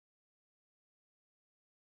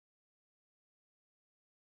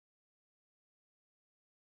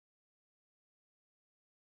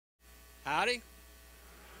Howdy.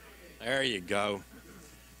 There you go.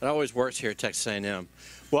 It always works here at Texas A&M.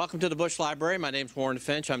 Welcome to the Bush Library. My name's Warren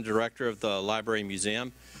Finch. I'm director of the Library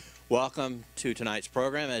Museum. Welcome to tonight's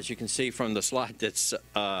program. As you can see from the slide that's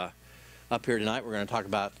up here tonight, we're going to talk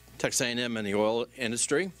about Texas A&M and the oil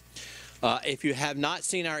industry. If you have not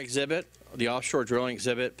seen our exhibit, the offshore drilling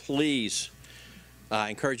exhibit, please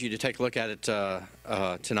encourage you to take a look at it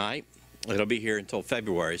tonight. It'll be here until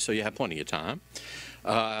February, so you have plenty of time.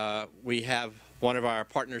 We have one of our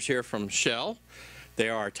partners here from Shell. They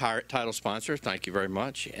are our title sponsor. Thank you very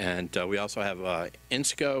much. And we also have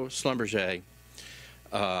Insco, Schlumberger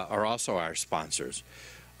are also our sponsors.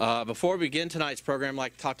 Before we begin tonight's program, I'd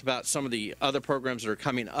like to talk about some of the other programs that are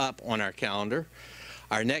coming up on our calendar.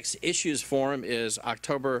 Our next Issues Forum is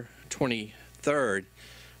October 23rd,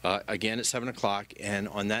 again at 7 o'clock, and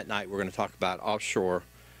on that night we're going to talk about offshore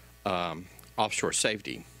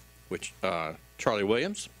safety, which Charlie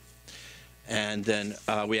Williams. And then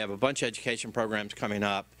we have a bunch of education programs coming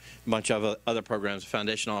up, a bunch of other programs. The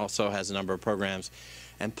Foundation also has a number of programs.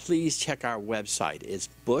 And please check our website. It's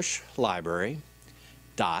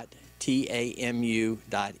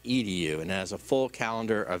bushlibrary.tamu.edu, and it has a full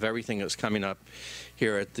calendar of everything that's coming up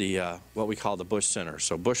here at the what we call the Bush Center.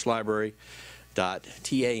 So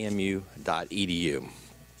bushlibrary.tamu.edu.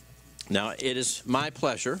 Now, it is my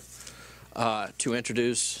pleasure to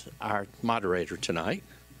introduce our moderator tonight.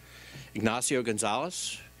 Ignacio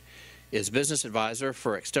Gonzalez is Business Advisor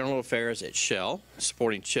for External Affairs at Shell,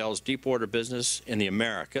 supporting Shell's deepwater business in the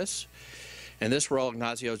Americas. In this role,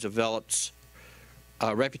 Ignacio develops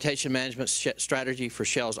a reputation management strategy for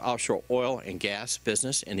Shell's offshore oil and gas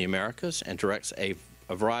business in the Americas and directs a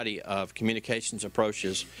variety of communications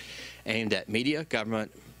approaches aimed at media,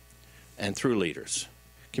 government, and through leaders,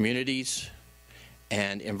 communities,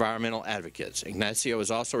 and environmental advocates. Ignacio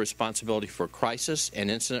is also responsibility for crisis and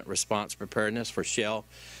incident response preparedness for Shell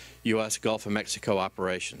U.S. Gulf of Mexico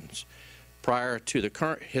operations. Prior to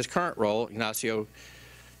his current role, Ignacio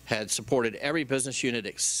had supported every business unit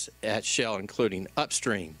at Shell, including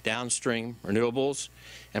upstream, downstream, renewables,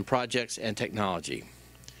 and projects and technology.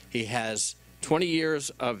 He has 20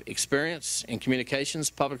 years of experience in communications,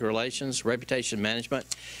 public relations, reputation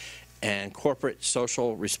management, and corporate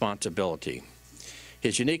social responsibility.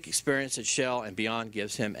 His unique experience at Shell and beyond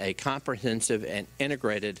gives him a comprehensive and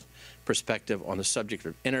integrated perspective on the subject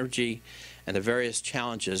of energy and the various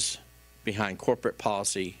challenges behind corporate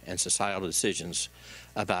policy and societal decisions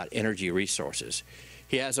about energy resources.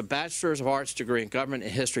 He has a Bachelor's of Arts degree in Government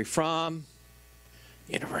and History from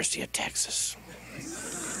University of Texas.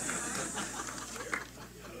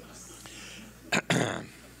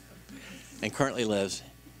 And currently lives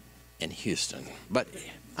in Houston, but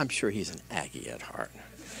I'm sure he's an Aggie at heart.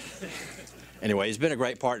 Anyway, he's been a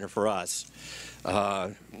great partner for us,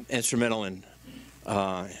 instrumental in,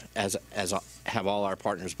 as have all our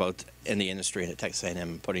partners both in the industry and at Texas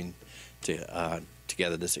A&M putting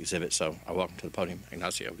together this exhibit. So I welcome to the podium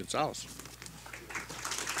Ignacio Gonzalez.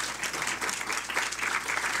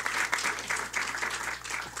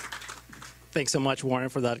 Thanks so much, Warren,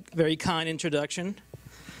 for that very kind introduction.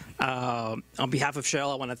 On behalf of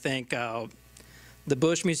Shell, I want to thank the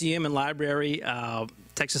Bush Museum and Library,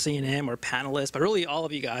 Texas A&M, our panelists, but really all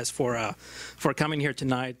of you guys for coming here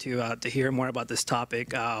tonight to hear more about this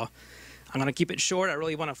topic. I'm going to keep it short. I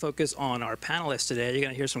really want to focus on our panelists today. You're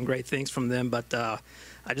going to hear some great things from them, but I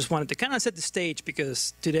just wanted to kind of set the stage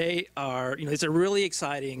because today these are really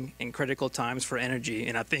exciting and critical times for energy,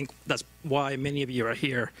 and I think that's why many of you are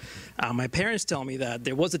here. My parents tell me that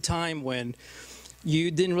there was a time when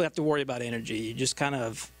you didn't really have to worry about energy. You just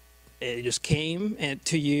it just came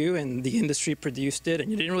to you, and the industry produced it, and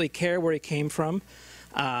you didn't really care where it came from,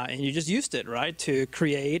 and you just used it, right, to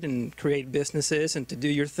create businesses and to do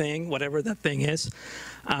your thing, whatever that thing is,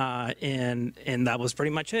 and that was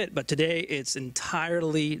pretty much it. But today, it's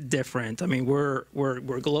entirely different. I mean, we're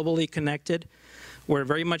globally connected. We're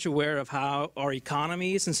very much aware of how our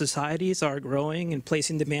economies and societies are growing and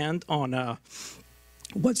placing demand on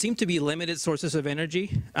what seem to be limited sources of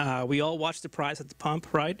energy. We all watch the price at the pump,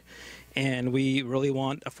 right? And we really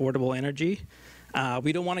want affordable energy.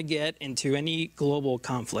 We don't want to get into any global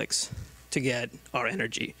conflicts to get our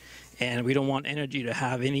energy. And we don't want energy to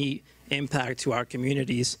have any impact to our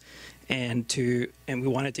communities, and we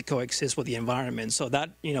want it to coexist with the environment. So that,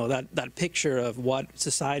 that picture of what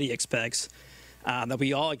society expects, that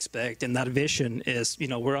we all expect, and that vision is,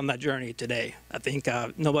 we're on that journey today. I think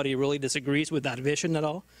nobody really disagrees with that vision at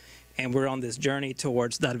all, and we're on this journey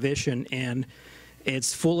towards that vision. And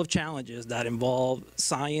It's full of challenges that involve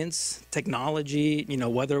science, technology,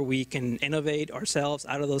 whether we can innovate ourselves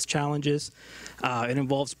out of those challenges. It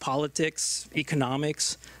involves politics,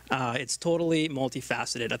 economics. It's totally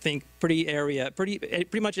multifaceted. I think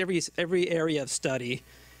pretty much every area of study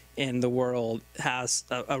in the world has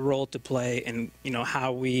a role to play in,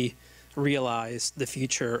 how we realize the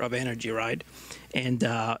future of energy, right? And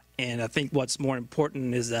I think what's more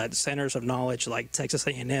important is that centers of knowledge like Texas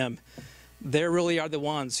A&M, they really are the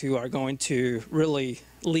ones who are going to really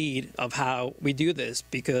lead of how we do this,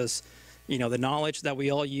 because the knowledge that we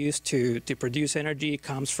all use to produce energy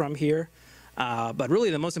comes from here. But really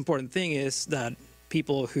the most important thing is that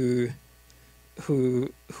people who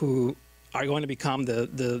are going to become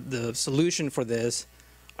the solution for this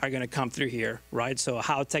are going to come through here, right? So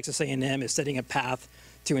how Texas A&M is setting a path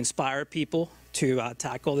to inspire people to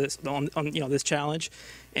tackle this this challenge,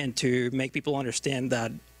 and to make people understand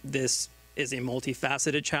that this is a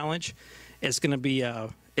multifaceted challenge. It's going to be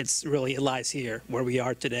it lies here where we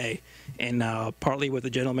are today, and partly with the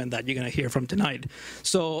gentleman that you're going to hear from tonight.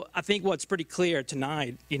 So I think what's pretty clear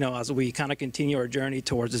tonight, as we kind of continue our journey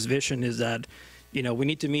towards this vision, is that we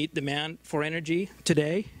need to meet demand for energy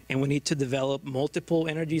today, and we need to develop multiple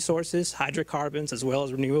energy sources, hydrocarbons as well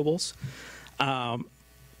as renewables.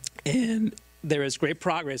 And there is great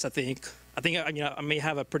progress, I think. I may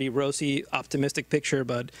have a pretty rosy, optimistic picture,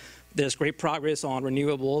 but there's great progress on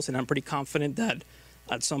renewables, and I'm pretty confident that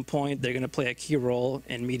at some point they're going to play a key role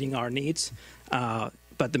in meeting our needs.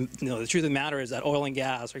 But the truth of the matter is that oil and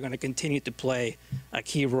gas are going to continue to play a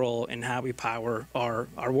key role in how we power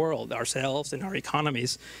our world, ourselves, and our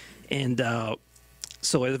economies. And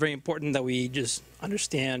so it's very important that we just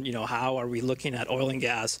understand, how are we looking at oil and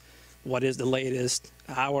gas? What is the latest?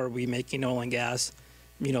 How are we making oil and gas,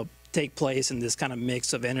 take place in this kind of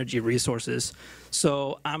mix of energy resources?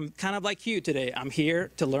 So I'm kind of like you today. I'm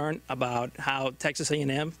here to learn about how Texas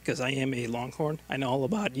A&M, because I am a Longhorn. I know all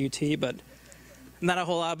about UT, but not a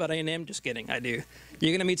whole lot about A&M. Just kidding, I do.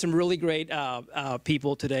 You're going to meet some really great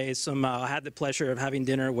people today. I had the pleasure of having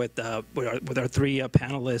dinner with our three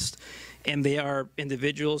panelists, and they are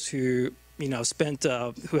individuals who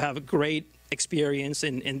who have a great experience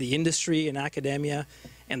in the industry and academia,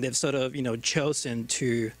 and they've sort of chosen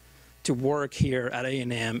to work here at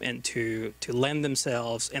A&M and to lend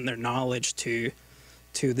themselves and their knowledge to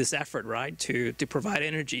this effort, right? To provide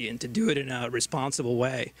energy and to do it in a responsible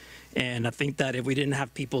way. And I think that if we didn't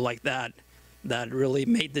have people like that really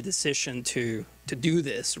made the decision to do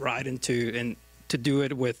this, right, and to do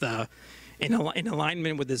it with in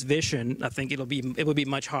alignment with this vision, I think it would be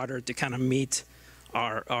much harder to kind of meet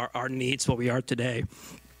our needs where we are today.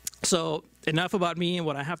 So enough about me and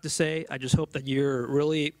what I have to say. I just hope that you're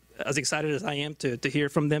really as excited as I am to hear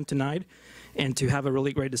from them tonight and to have a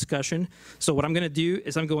really great discussion. So what I'm going to do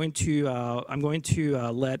is I'm going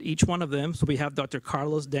to let each one of them. So we have Dr.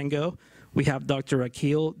 Carlos Dengo, we have Dr.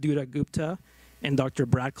 Akhil Datta-Gupta, and Dr.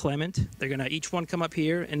 Brad Clement. They're going to each one come up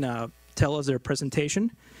here and tell us their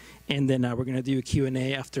presentation, and then we're going to do a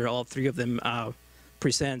Q&A after all three of them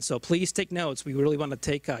present. So please take notes. We really want to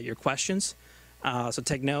take your questions. So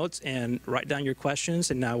take notes and write down your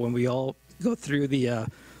questions. And now when we all go through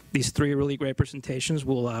these three really great presentations,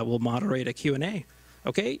 we'll moderate a Q&A.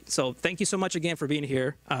 Okay, so thank you so much again for being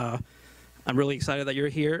here. I'm really excited that you're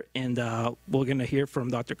here, and we're going to hear from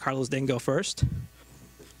Dr. Carlos Dengo first.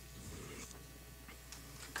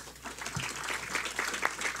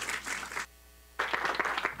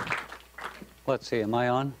 Let's see, am I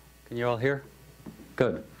on? Can you all hear?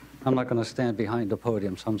 Good. I'm not going to stand behind the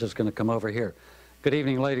podium, so I'm just going to come over here. Good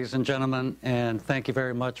evening, ladies and gentlemen, and thank you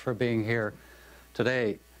very much for being here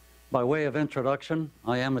today. By way of introduction,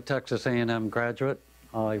 I am a Texas A&M graduate.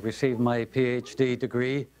 I received my PhD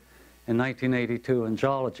degree in 1982 in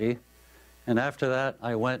geology, and after that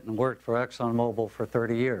I went and worked for ExxonMobil for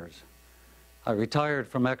 30 years. I retired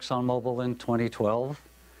from ExxonMobil in 2012,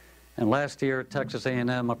 and last year Texas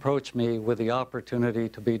A&M approached me with the opportunity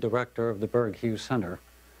to be director of the Berg-Hughes Center.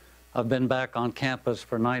 I've been back on campus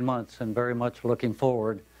for 9 months and very much looking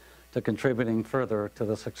forward to contributing further to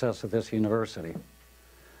the success of this university.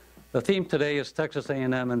 The theme today is Texas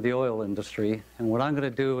A&M and the oil industry, and what I'm going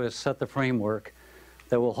to do is set the framework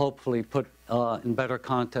that will hopefully put in better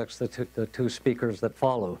context the two speakers that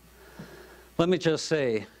follow. Let me just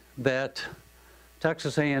say that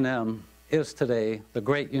Texas A&M is today the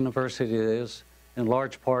great university it is, in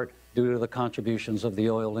large part due to the contributions of the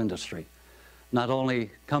oil industry. Not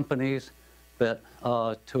only companies, but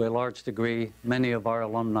to a large degree, many of our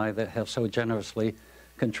alumni that have so generously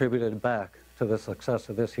contributed back to the success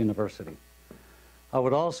of this university. I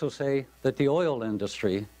would also say that the oil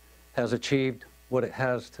industry has achieved what it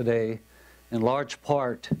has today, in large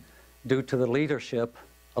part due to the leadership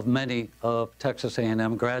of many of Texas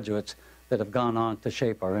A&M graduates that have gone on to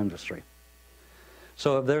shape our industry.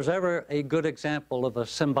 So if there's ever a good example of a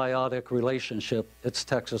symbiotic relationship, it's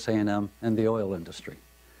Texas A&M and the oil industry.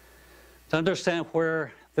 To understand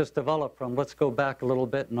where this developed from, let's go back a little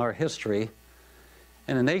bit in our history.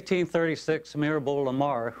 And in 1836, Mirabel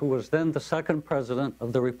Lamar, who was then the second president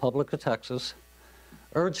of the Republic of Texas,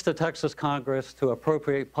 urged the Texas Congress to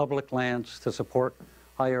appropriate public lands to support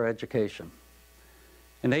higher education.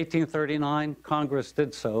 In 1839, Congress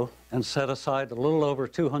did so and set aside a little over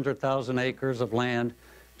 200,000 acres of land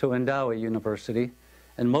to endow a university,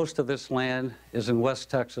 and most of this land is in West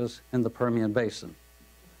Texas in the Permian Basin.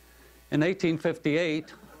 In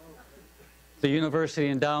 1858, the university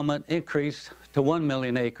endowment increased to 1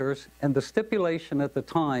 million acres, and the stipulation at the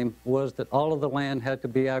time was that all of the land had to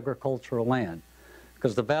be agricultural land,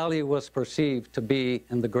 because the value was perceived to be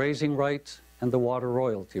in the grazing rights and the water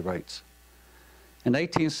royalty rights. In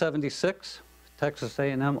 1876, Texas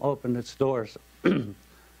A&M opened its doors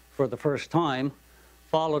for the first time,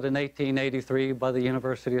 followed in 1883 by the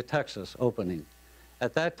University of Texas opening.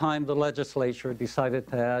 At that time, the legislature decided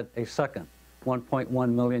to add a second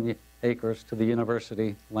 1.1 million acres to the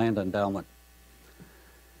university land endowment.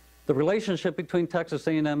 The relationship between Texas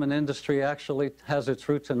A&M and industry actually has its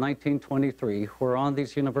roots in 1923, where on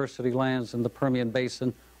these university lands in the Permian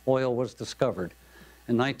Basin, oil was discovered.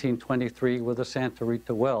 In 1923 with the Santa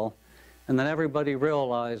Rita well, and then everybody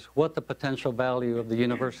realized what the potential value of the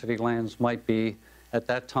university lands might be at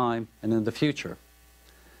that time and in the future.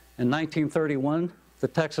 In 1931, the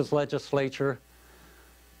Texas legislature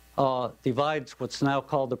divides what's now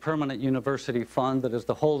called the Permanent University Fund, that is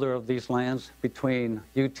the holder of these lands, between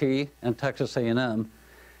UT and Texas A&M.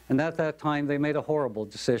 And at that time, they made a horrible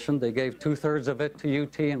decision. They gave 2/3 of it to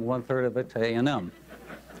UT and 1/3 of it to A&M.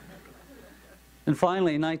 And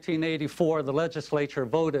finally, in 1984, the legislature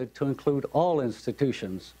voted to include all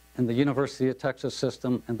institutions in the University of Texas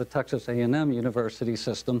system and the Texas A&M University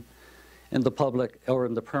system in the public or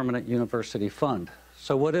in the Permanent University Fund.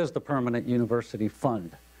 So what is the Permanent University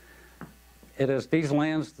Fund? It is these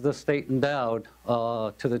lands the state endowed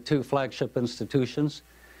to the two flagship institutions.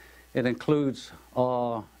 It includes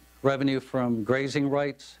revenue from grazing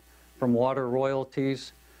rights, from water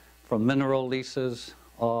royalties, from mineral leases,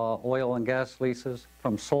 oil and gas leases,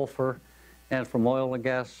 from sulfur, and from oil and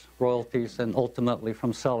gas royalties, and ultimately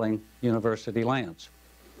from selling university lands.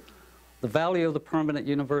 The value of the Permanent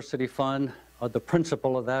University Fund, the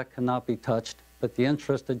principle of that cannot be touched, but the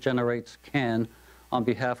interest it generates can on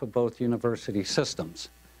behalf of both university systems.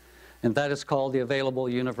 And that is called the Available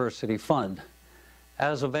University Fund.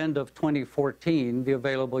 As of end of 2014, the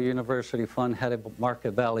Available University Fund had a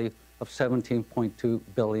market value of $17.2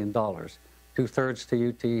 billion. 2/3 to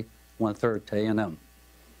UT, 1/3 to A&M.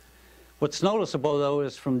 What's noticeable, though,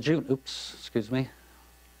 is from June of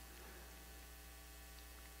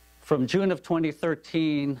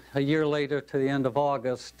 2013, a year later to the end of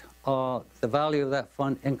August, the value of that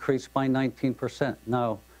fund increased by 19%.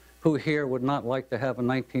 Now, who here would not like to have a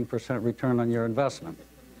 19% return on your investment?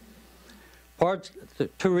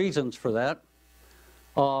 Two reasons for that.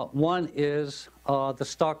 One is the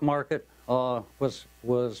stock market was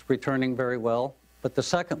returning very well. But the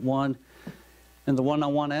second one, and the one I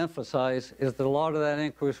want to emphasize, is that a lot of that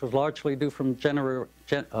increase was largely due from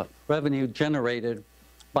revenue generated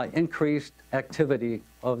by increased activity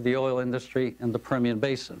of the oil industry in the Permian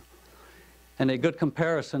Basin. And a good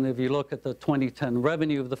comparison, if you look at the 2010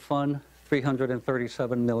 revenue of the fund,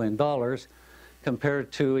 $337 million,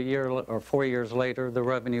 compared to a year or 4 years later, the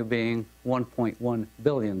revenue being $1.1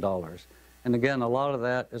 billion. And again, a lot of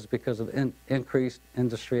that is because of increased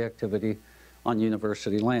industry activity on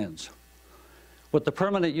university lands. What the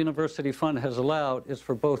Permanent University Fund has allowed is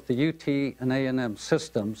for both the UT and A&M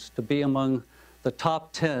systems to be among the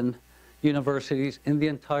top 10 universities in the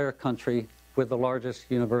entire country with the largest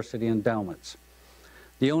university endowments.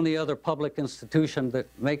 The only other public institution that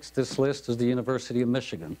makes this list is the University of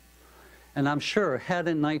Michigan. And I'm sure had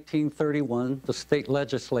in 1931 the state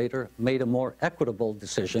legislature made a more equitable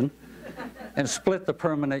decision and split the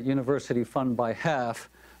Permanent University Fund by half,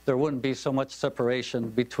 there wouldn't be so much separation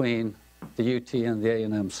between the UT and the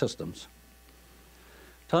A&M systems.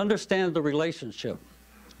 To understand the relationship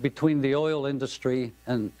between the oil industry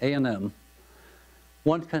and A&M,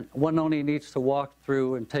 one only needs to walk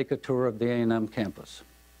through and take a tour of the A&M campus.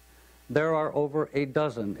 There are over a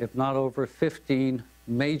dozen, if not over 15,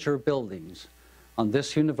 major buildings on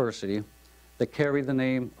this university that carry the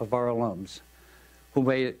name of our alums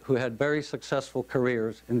who had very successful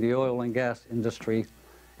careers in the oil and gas industry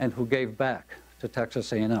and who gave back to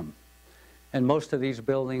Texas A&M. And most of these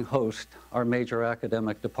buildings host our major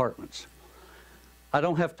academic departments. I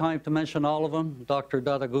don't have time to mention all of them. Dr.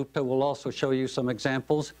 Datta-Gupta will also show you some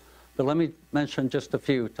examples, but let me mention just a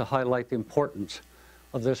few to highlight the importance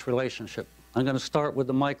of this relationship. I'm going to start with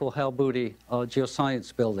the Michael Halbuty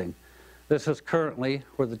Geoscience Building. This is currently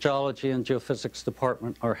where the Geology and Geophysics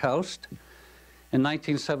Department are housed. In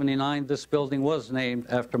 1979, this building was named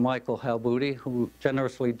after Michael Halbuty, who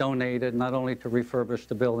generously donated not only to refurbish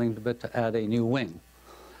the building, but to add a new wing.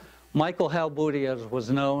 Michael Halbuty, as was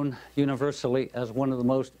known universally as one of the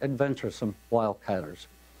most adventuresome wildcatters.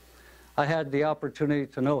 I had the opportunity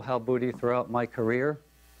to know Halbuty throughout my career,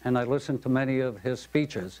 and I listened to many of his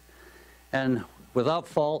speeches. And without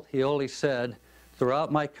fault, he always said,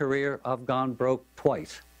 "Throughout my career, I've gone broke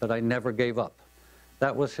twice, but I never gave up."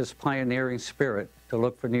 That was his pioneering spirit to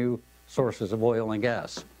look for new sources of oil and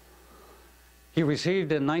gas. He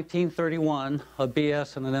received in 1931 a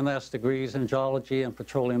BS and an MS degrees in geology and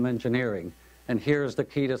petroleum engineering. And here's the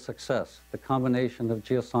key to success, the combination of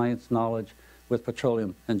geoscience knowledge with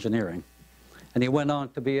petroleum engineering. And he went on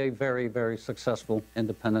to be a very, very successful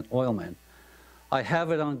independent oilman. I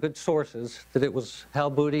have it on good sources that it was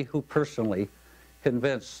Halbuty who personally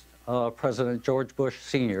convinced President George Bush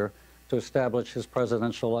Sr. to establish his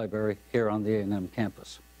presidential library here on the A&M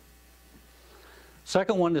campus.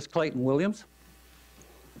 Second one is Clayton Williams.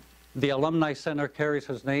 The Alumni Center carries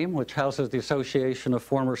his name, which houses the Association of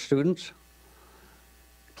Former Students.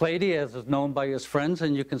 Clady, as is known by his friends,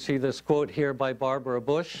 and you can see this quote here by Barbara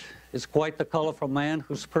Bush, is quite the colorful man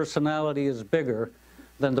whose personality is bigger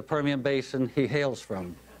than the Permian Basin he hails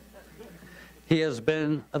from. He has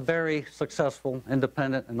been a very successful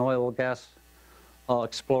independent and oil and gas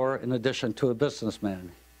explorer in addition to a businessman.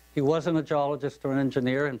 He wasn't a geologist or an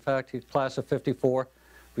engineer. In fact, he's class of '54,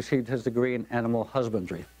 received his degree in animal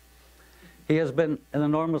husbandry. He has been an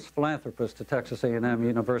enormous philanthropist to Texas A&M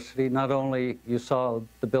University. Not only you saw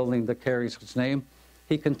the building that carries his name,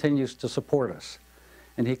 he continues to support us.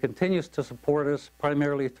 And he continues to support us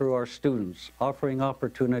primarily through our students, offering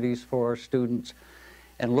opportunities for our students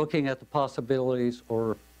and looking at the possibilities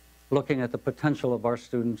or looking at the potential of our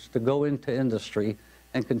students to go into industry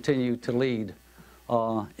and continue to lead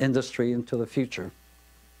industry into the future.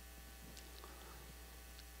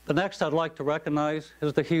 The next I'd like to recognize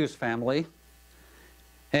is the Hughes family.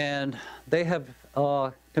 And they have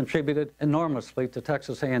contributed enormously to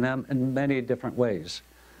Texas A&M in many different ways.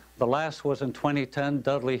 The last was in 2010.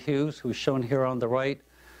 Dudley Hughes, who's shown here on the right,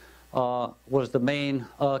 was the main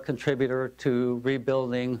contributor to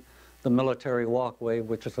rebuilding the military walkway,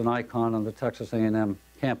 which is an icon on the Texas A&M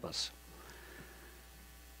campus.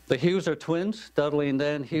 The Hughes are twins, Dudley and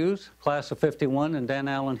Dan Hughes, class of '51, and Dan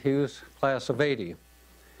Allen Hughes, class of '80.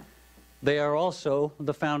 They are also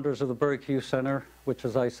the founders of the Berg-Hughes Center, which,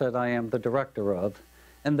 as I said, I am the director of,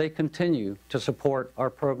 and they continue to support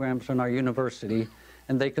our programs in our university,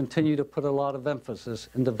 and they continue to put a lot of emphasis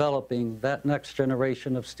in developing that next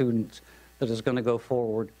generation of students that is going to go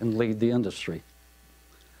forward and lead the industry.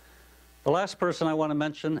 The last person I want to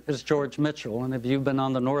mention is George Mitchell, and if you've been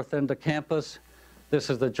on the north end of campus,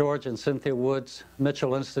 this is the George and Cynthia Woods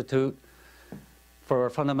Mitchell Institute for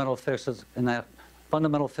Fundamental Physics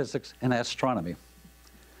and Astronomy.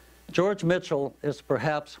 George Mitchell is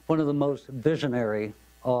perhaps one of the most visionary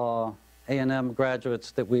A&M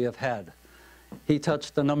graduates that we have had. He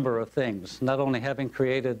touched a number of things, not only having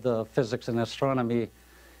created the Physics and Astronomy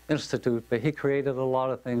Institute, but he created a lot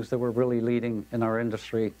of things that were really leading in our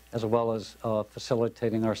industry as well as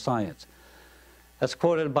facilitating our science. As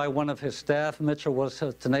quoted by one of his staff, Mitchell was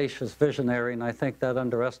a tenacious visionary, and I think that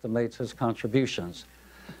underestimates his contributions.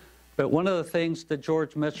 But one of the things that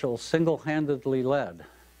George Mitchell single-handedly led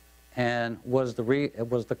and was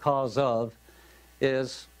the cause of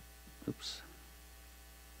is,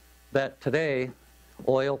 that today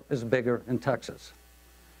oil is bigger in Texas.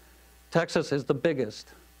 Texas is the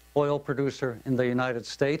biggest oil producer in the United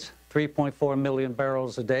States, 3.4 million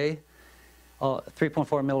barrels a day.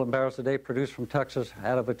 3.4 million barrels a day produced from Texas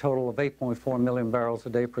out of a total of 8.4 million barrels a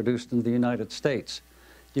day produced in the United States.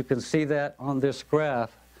 You can see that on this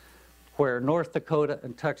graph where North Dakota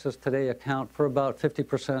and Texas today account for about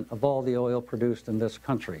 50% of all the oil produced in this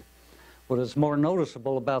country. What is more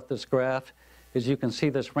noticeable about this graph is you can see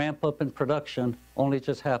this ramp up in production only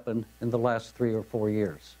just happened in the last 3 or 4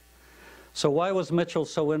 years. So why was Mitchell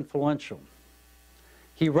so influential?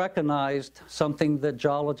 He recognized something that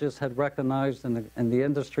geologists had recognized and the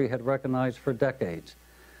industry had recognized for decades,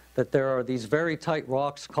 that there are these very tight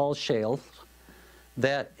rocks called shales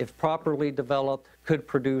that, if properly developed, could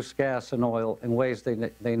produce gas and oil in ways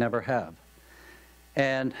they never have.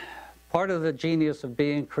 And Part of the genius of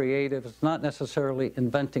being creative is not necessarily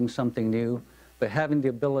inventing something new, but having the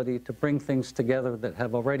ability to bring things together that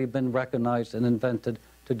have already been recognized and invented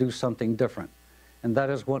to do something different. And that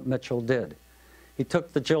is what Mitchell did. He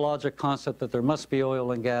took the geologic concept that there must be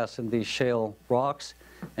oil and gas in these shale rocks,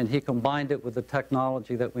 and he combined it with the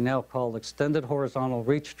technology that we now call extended horizontal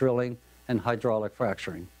reach drilling and hydraulic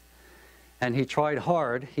fracturing. And he tried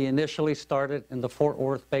hard. He initially started in the Fort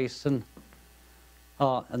Worth Basin,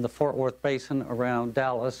 around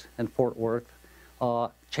Dallas and Fort Worth,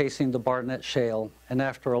 chasing the Barnett Shale. And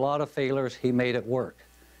after a lot of failures, he made it work.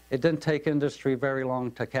 It didn't take industry very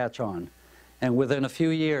long to catch on. And within a few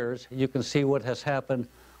years, you can see what has happened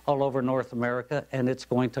all over North America, and it's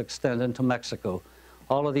going to extend into Mexico.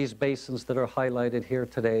 All of these basins that are highlighted here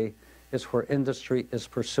today is where industry is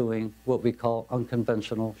pursuing what we call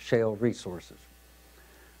unconventional shale resources.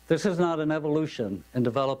 This is not an evolution in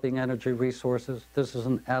developing energy resources. This is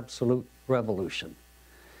an absolute revolution.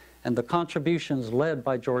 And the contributions led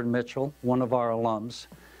by Jordan Mitchell, one of our alums,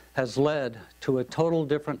 has led to a total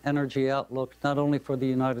different energy outlook, not only for the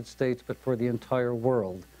United States, but for the entire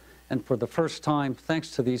world. And for the first time,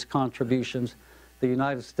 thanks to these contributions, the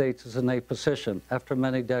United States is in a position, after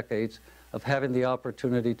many decades, of having the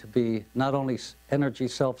opportunity to be not only energy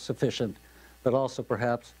self-sufficient, but also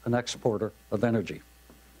perhaps an exporter of energy.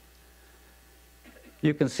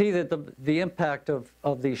 You can see that the impact of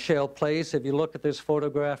these shale plays, if you look at this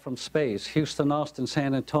photograph from space, Houston, Austin,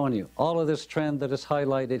 San Antonio, all of this trend that is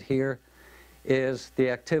highlighted here is the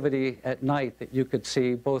activity at night that you could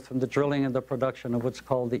see both from the drilling and the production of what's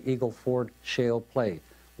called the Eagle Ford shale play,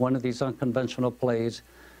 one of these unconventional plays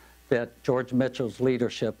that George Mitchell's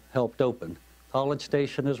leadership helped open. College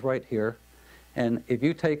Station is right here, and if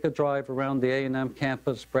you take a drive around the A&M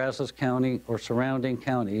campus, Brazos County, or surrounding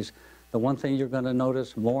counties, the one thing you're going to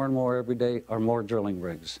notice more and more every day are more drilling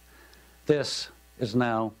rigs. This is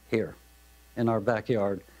now here in our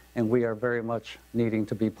backyard, and we are very much needing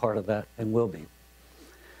to be part of that and will be.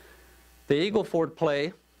 The Eagle Ford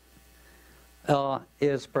play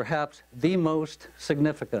is perhaps the most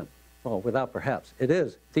significant, well, without perhaps, it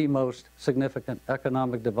is the most significant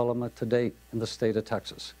economic development to date in the state of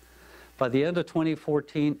Texas. By the end of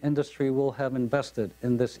 2014, industry will have invested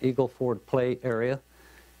in this Eagle Ford play area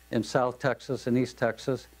in South Texas and East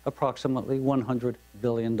Texas, approximately $100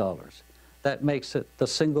 billion. That makes it the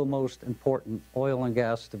single most important oil and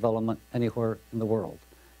gas development anywhere in the world.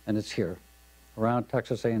 And it's here, around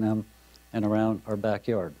Texas A&M and around our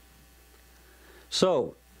backyard.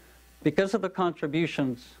 So, because of the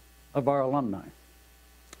contributions of our alumni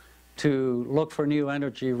to look for new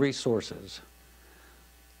energy resources,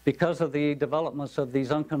 because of the developments of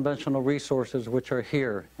these unconventional resources which are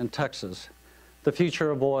here in Texas, the future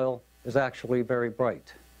of oil is actually very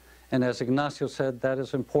bright. And as Ignacio said, that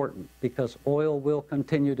is important because oil will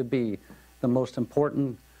continue to be the most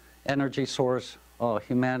important energy source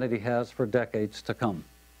humanity has for decades to come.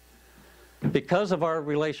 Because of our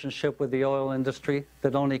relationship with the oil industry,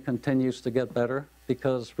 that only continues to get better,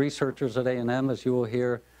 because researchers at A&M, as you will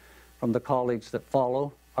hear from the colleagues that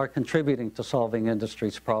follow, are contributing to solving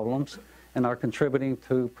industry's problems and are contributing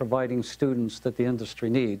to providing students that the industry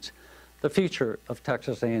needs. The future of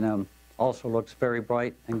Texas A&M also looks very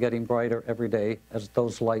bright and getting brighter every day as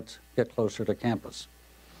those lights get closer to campus.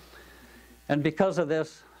 And because of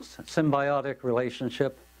this symbiotic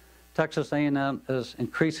relationship, Texas A&M is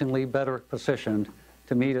increasingly better positioned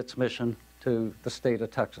to meet its mission to the state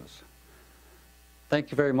of Texas.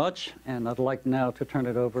 Thank you very much, and I'd like now to turn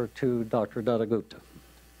it over to Dr. Datta-Gupta.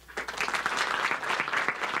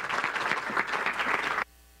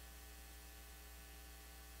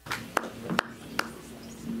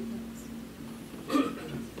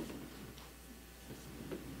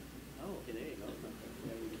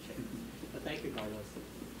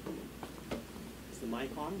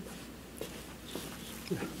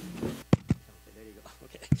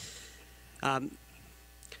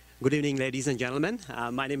 Good evening, ladies and gentlemen.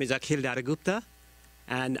 My name is Akhil Datta-Gupta,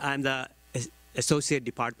 and I'm the Associate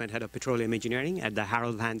Department Head of Petroleum Engineering at the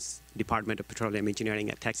Harold Vance Department of Petroleum Engineering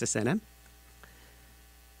at Texas A&M.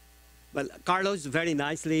 Well, Carlos very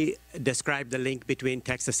nicely described the link between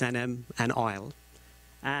Texas A&M and oil.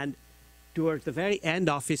 And towards the very end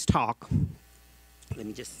of his talk, let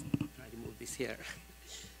me just try to move this here.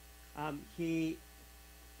 He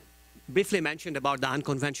briefly mentioned about the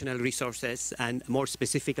unconventional resources and more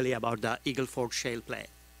specifically about the Eagle Ford shale play.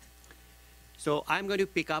 So I'm going to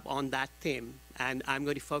pick up on that theme, and I'm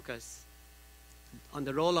going to focus on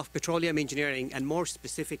the role of petroleum engineering and more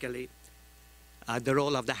specifically the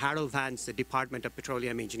role of the Harold Vance Department of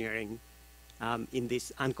Petroleum Engineering in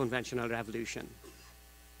this unconventional revolution.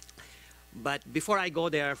 But before I go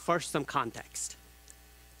there, first some context.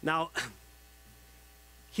 Now,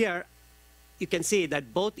 here you can see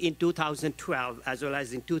that both in 2012 as well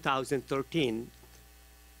as in 2013,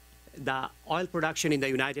 the oil production in the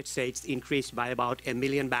United States increased by about 1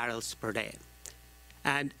 million barrels per day.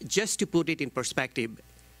 And just to put it in perspective,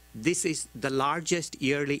 this is the largest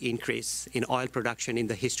yearly increase in oil production in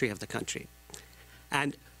the history of the country.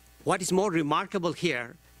 And what is more remarkable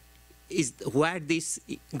here is where this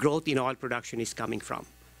growth in oil production is coming from.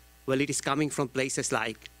 Well, it is coming from places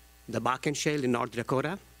like the Bakken Shale in North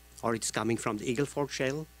Dakota, or it's coming from the Eagle Ford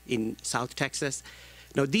Shale in South Texas.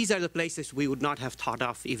 Now, these are the places we would not have thought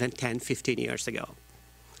of even 10, 15 years ago.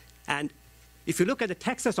 And if you look at the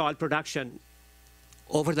Texas oil production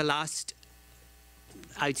over the last,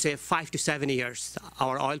 I'd say 5 to 7 years,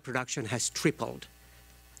 our oil production has tripled.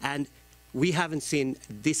 And we haven't seen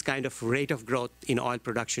this kind of rate of growth in oil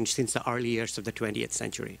production since the early years of the 20th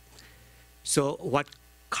century. So what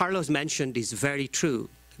Carlos mentioned is very true,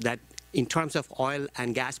 that in terms of oil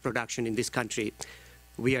and gas production in this country,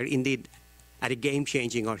 we are indeed at a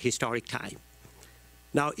game-changing or historic time.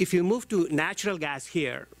 Now, if you move to natural gas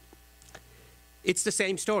here, it's the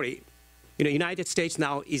same story. You know, United States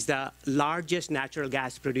now is the largest natural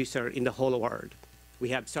gas producer in the whole world. We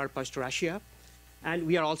have surpassed Russia, and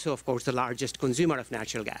we are also, of course, the largest consumer of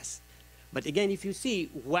natural gas. But again, if you see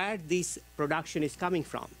where this production is coming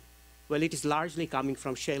from, well, it is largely coming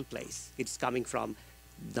from shale plays. It's coming from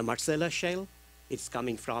the Marcellus Shale, it's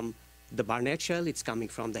coming from the Barnett Shale, it's coming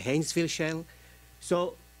from the Haynesville Shale.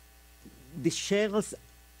 So the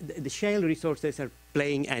shale resources are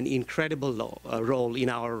playing an incredible role in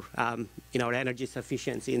our energy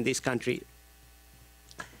sufficiency in this country.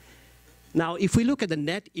 Now, if we look at the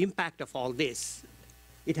net impact of all this,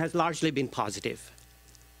 it has largely been positive.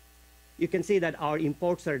 You can see that our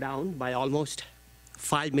imports are down by almost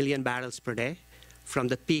 5 million barrels per day from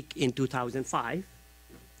the peak in 2005.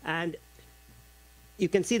 And you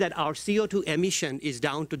can see that our CO2 emission is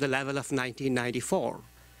down to the level of 1994.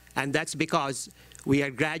 And that's because we are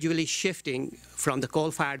gradually shifting from the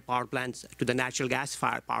coal-fired power plants to the natural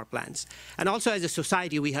gas-fired power plants. And also as a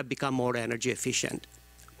society, we have become more energy efficient.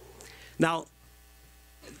 Now,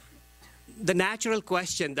 the natural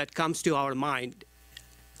question that comes to our mind,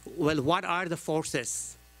 well, what are the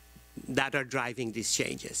forces that are driving these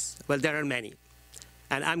changes? Well, there are many.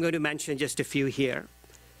 And I'm going to mention just a few here.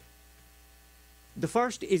 The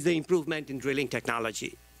first is the improvement in drilling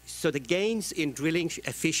technology. So the gains in drilling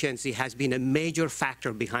efficiency has been a major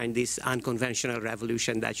factor behind this unconventional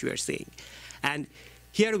revolution that you are seeing. And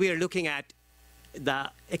here we are looking at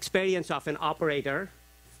the experience of an operator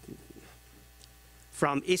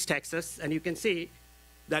from East Texas, and you can see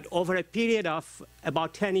that over a period of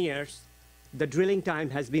about 10 years, the drilling time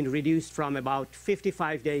has been reduced from about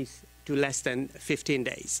 55 days to less than 15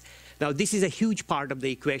 days. Now, this is a huge part of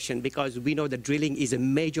the equation because we know that drilling is a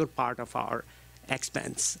major part of our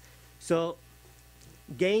expense. So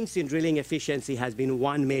gains in drilling efficiency has been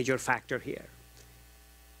one major factor here.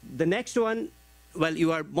 The next one,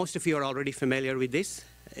 well, most of you are already familiar with this.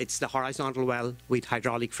 It's the horizontal well with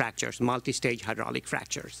hydraulic fractures, multi-stage hydraulic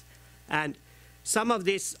fractures. And some of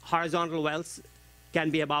these horizontal wells can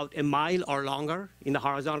be about a mile or longer in the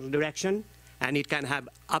horizontal direction, and it can have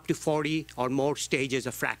up to 40 or more stages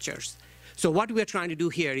of fractures. So what we're trying to do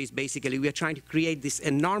here is basically we're trying to create this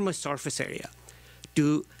enormous surface area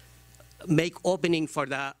to make opening for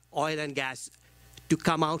the oil and gas to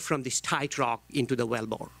come out from this tight rock into the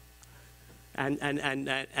wellbore.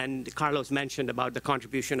 And Carlos mentioned about the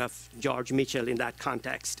contribution of George Mitchell in that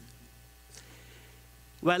context.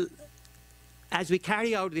 Well, as we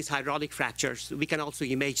carry out these hydraulic fractures, we can also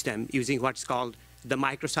image them using what's called the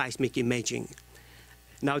microseismic imaging.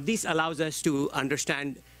 Now, this allows us to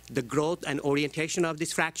understand the growth and orientation of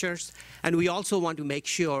these fractures, and we also want to make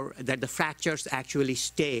sure that the fractures actually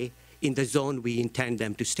stay in the zone we intend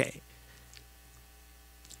them to stay.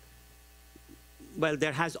 Well,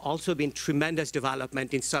 there has also been tremendous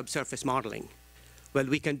development in subsurface modeling. Well,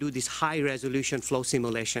 we can do this high-resolution flow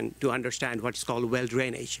simulation to understand what's called well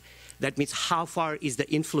drainage. That means how far is the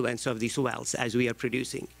influence of these wells as we are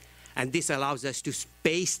producing. And this allows us to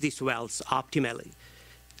space these wells optimally,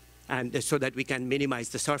 and so that we can minimize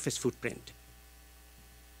the surface footprint.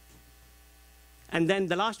 And then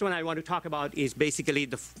the last one I want to talk about is basically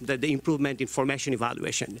the improvement in formation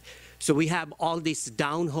evaluation. So we have all these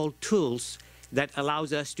downhole tools that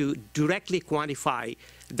allows us to directly quantify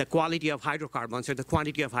the quality of hydrocarbons or the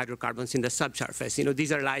quantity of hydrocarbons in the subsurface. You know,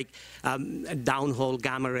 these are like downhole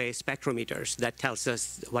gamma ray spectrometers that tells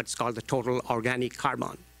us what's called the total organic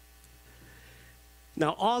carbon.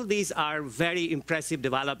 Now, all these are very impressive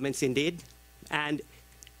developments indeed, and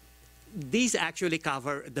these actually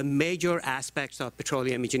cover the major aspects of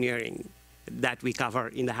petroleum engineering that we cover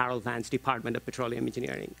in the Harold Vance Department of Petroleum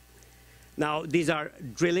Engineering. Now, these are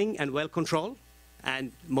drilling and well control,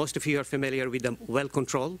 and most of you are familiar with the well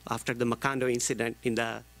control after the Macondo incident in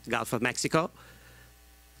the Gulf of Mexico.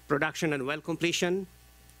 Production and well completion,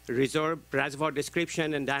 reservoir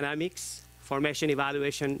description and dynamics, formation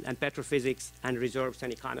evaluation and petrophysics, and reserves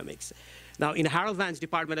and economics. Now, in the Harold Vance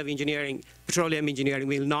Department of Engineering, Petroleum Engineering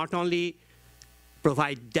will not only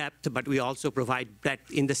provide depth, but we also provide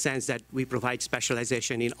breadth in the sense that we provide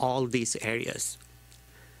specialization in all these areas.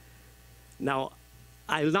 Now,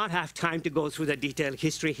 I will not have time to go through the detailed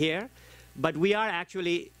history here, but we are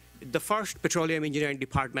actually the first petroleum engineering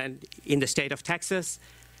department in the state of Texas,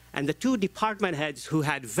 and the two department heads who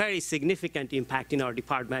had very significant impact in our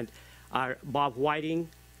department are Bob Whiting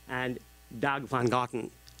and Doug Van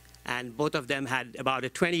Gotten. And both of them had about a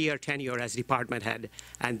 20-year tenure as department head,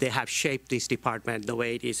 and they have shaped this department the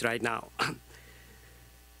way it is right now.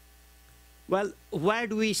 Well, where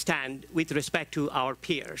do we stand with respect to our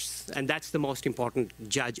peers? And that's the most important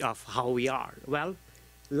judge of how we are. Well,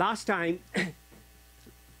 last time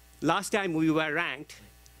we were ranked,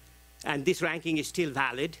 and this ranking is still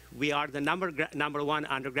valid. We are the number one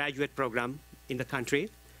undergraduate program in the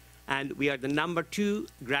country, and we are the #2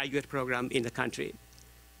 graduate program in the country.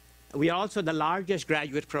 We are also the largest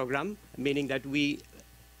graduate program, meaning that we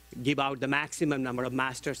give out the maximum number of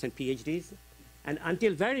masters and PhDs. And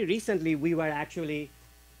until very recently, we were actually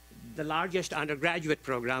the largest undergraduate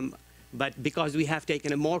program, but because we have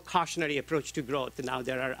taken a more cautionary approach to growth, now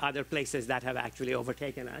there are other places that have actually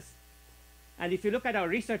overtaken us. And if you look at our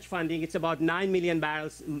research funding, it's about $9 million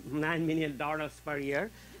per year.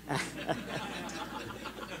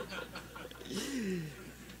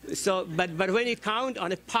 So, but when you count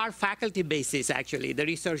on a per faculty basis, actually, the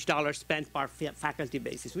research dollars spent per faculty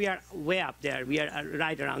basis, we are way up there. We are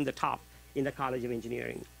right around the top in the College of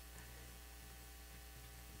Engineering.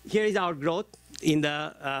 Here is our growth in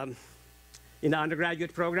the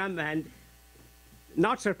undergraduate program, and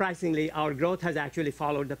not surprisingly, our growth has actually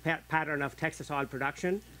followed the pattern of Texas oil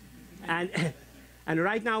production. And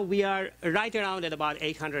right now, we are right around at about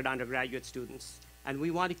 800 undergraduate students, and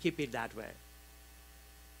we want to keep it that way.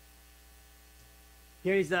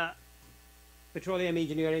 Here is the petroleum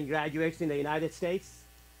engineering graduates in the United States,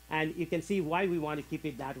 and you can see why we want to keep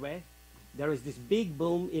it that way. There was this big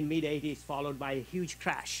boom in mid-'80s followed by a huge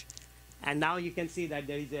crash. And now you can see that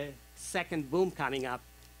there is a second boom coming up,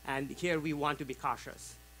 and here we want to be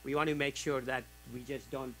cautious. We want to make sure that we just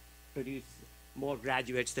don't produce more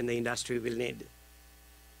graduates than the industry will need.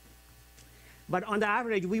 But on the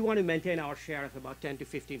average, we want to maintain our share of about 10 to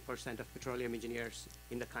 15% of petroleum engineers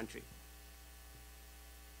in the country.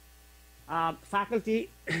 Faculty,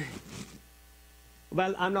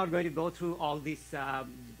 well, I'm not going to go through all these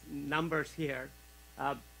numbers here,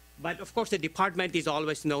 but of course the department is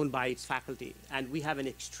always known by its faculty, and we have an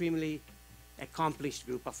extremely accomplished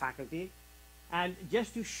group of faculty. And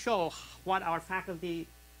just to show what our faculty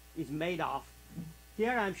is made of,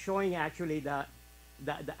 here I'm showing actually the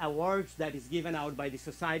awards that is given out by the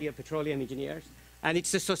Society of Petroleum Engineers. And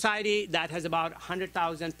it's a society that has about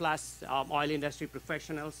 100,000 plus oil industry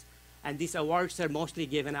professionals. And these awards are mostly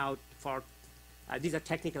given out for, these are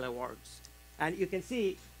technical awards. And you can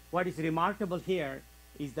see what is remarkable here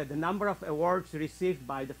is that the number of awards received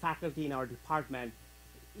by the faculty in our department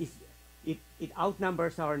is, it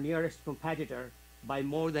outnumbers our nearest competitor by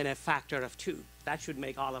more than a factor of 2. That should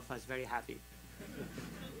make all of us very happy.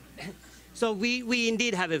 So we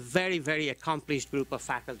indeed have a very, very accomplished group of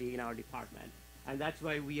faculty in our department. And that's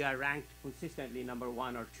why we are ranked consistently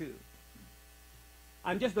 #1 or 2.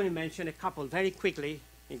 I'm just going to mention a couple very quickly.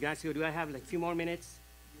 Ignacio, do I have like a few more minutes?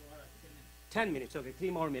 You are at 10 minutes. 10 minutes, okay, 3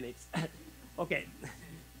 more minutes. Okay.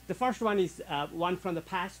 The first one is one from the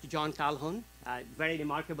past, John Calhoun, very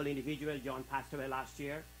remarkable individual. John passed away last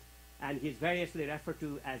year, and he's variously referred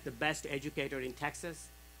to as the best educator in Texas.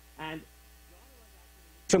 And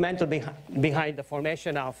instrumental behind the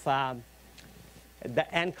formation of the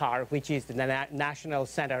NCAR, which is the National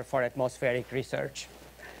Center for Atmospheric Research.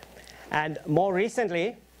 And more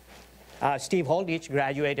recently, Steve Holditch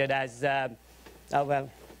graduated as, well,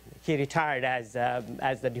 he retired as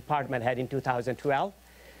the department head in 2012.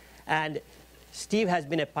 And Steve has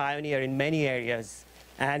been a pioneer in many areas.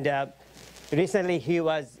 And recently, he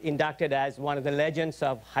was inducted as one of the legends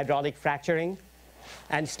of hydraulic fracturing.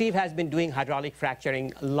 And Steve has been doing hydraulic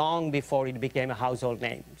fracturing long before it became a household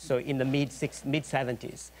name, so in the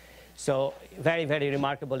mid-70s. So very, very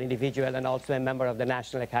remarkable individual, and also a member of the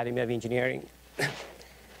National Academy of Engineering.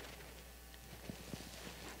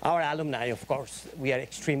 Our alumni, of course, we are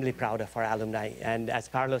extremely proud of our alumni. And as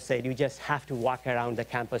Carlos said, you just have to walk around the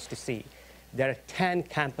campus to see. There are 10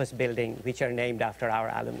 campus buildings which are named after our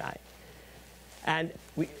alumni. And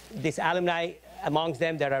this alumni, amongst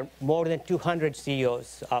them, there are more than 200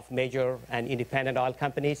 CEOs of major and independent oil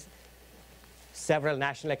companies, several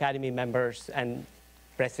National Academy members, and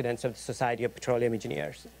presidents of the Society of Petroleum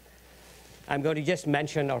Engineers. I'm going to just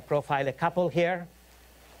mention or profile a couple here.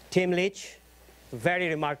 Tim Leach, very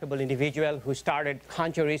remarkable individual who started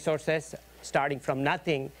Concho Resources, starting from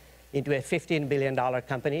nothing into a $15 billion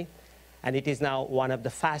company. And it is now one of the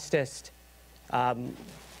fastest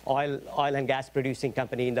oil and gas producing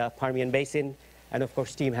company in the Permian Basin. And of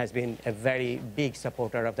course, Tim has been a very big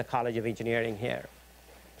supporter of the College of Engineering here.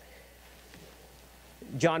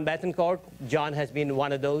 John Bethencourt. John has been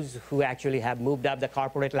one of those who actually have moved up the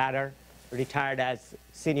corporate ladder, retired as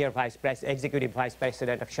executive vice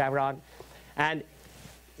president of Chevron. And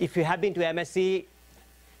if you have been to MSC,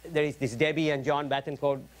 there is this Debbie and John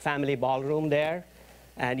Bethencourt family ballroom there.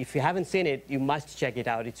 And if you haven't seen it, you must check it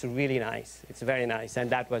out. It's really nice. It's very nice. And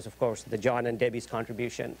that was, of course, the John and Debbie's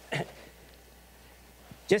contribution.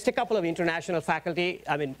 Just a couple of international faculty,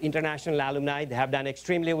 international alumni. They have done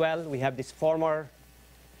extremely well. We have this former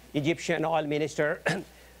Egyptian oil minister.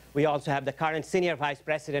 We also have the current senior vice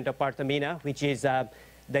president of Pertamina, which is the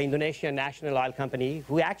Indonesian national oil company,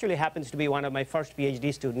 who actually happens to be one of my first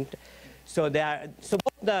PhD students. So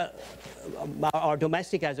both our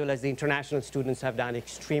domestic as well as the international students have done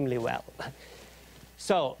extremely well.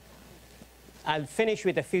 So I'll finish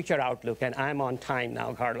with a future outlook, and I'm on time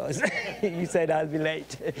now, Carlos. You said I'll be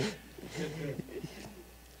late.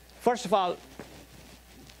 First of all,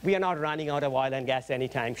 we are not running out of oil and gas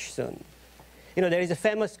anytime soon. You know, there is a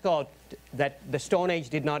famous quote that the Stone Age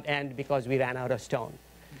did not end because we ran out of stone.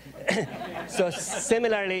 So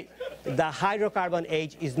similarly, the hydrocarbon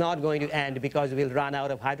age is not going to end because we'll run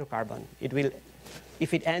out of hydrocarbon.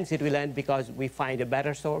 If it ends, it will end because we find a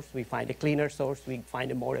better source, we find a cleaner source, we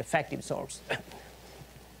find a more effective source.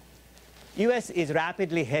 US is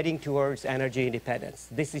rapidly heading towards energy independence.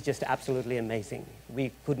 This is just absolutely amazing.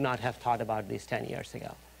 We could not have thought about this 10 years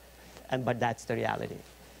ago, but that's the reality.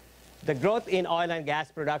 The growth in oil and gas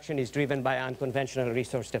production is driven by unconventional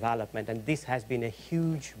resource development, and this has been a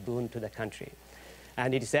huge boon to the country.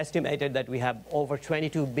 And it is estimated that we have over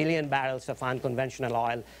 22 billion barrels of unconventional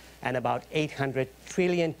oil and about 800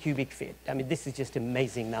 trillion cubic feet. I mean, this is just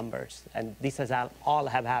amazing numbers, and this has all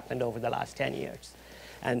have happened over the last 10 years,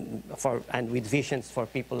 and with visions for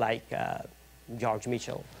people like George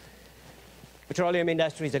Mitchell. Petroleum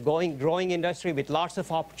industry is a growing industry with lots of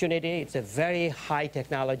opportunity. It's a very high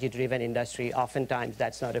technology driven industry. Oftentimes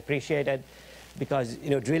that's not appreciated because,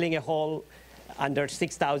 you know, drilling a hole under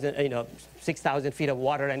 6,000 feet of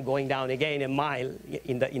water and going down again a mile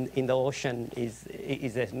in the ocean is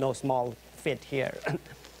a no small feat here.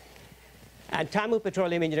 And TAMU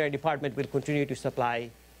Petroleum Engineering Department will continue to supply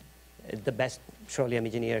the best petroleum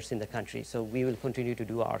engineers in the country. So we will continue to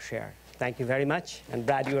do our share. Thank you very much. And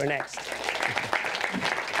Brad, you are next.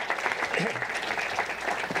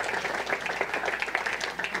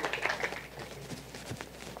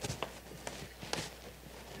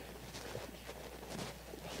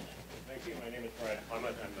 Thank you. My name is Brad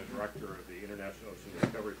Clement. I'm the director of the International Ocean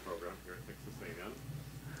Discovery Program here at Texas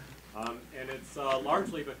A&M. And it's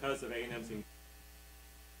largely because of A&M's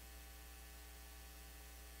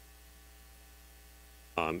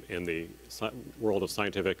in the world of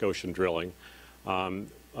scientific ocean drilling.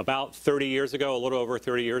 About 30 years ago, a little over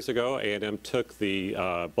 30 years ago, A&M took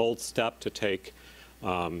the bold step to take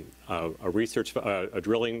a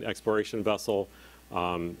drilling exploration vessel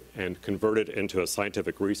and convert it into a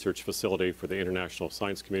scientific research facility for the international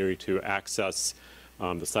science community to access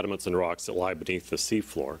the sediments and rocks that lie beneath the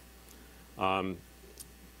seafloor.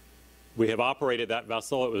 We have operated that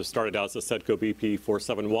vessel. It was started out as the Sedco BP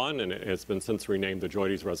 471, and it has been since renamed the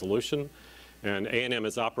Joides Resolution. And A&M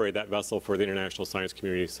has operated that vessel for the international science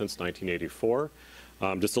community since 1984.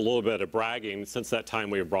 Just a little bit of bragging, since that time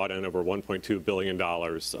we have brought in over $1.2 billion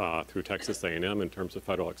through Texas A&M in terms of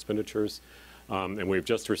federal expenditures. And we've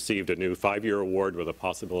just received a new 5-year award with a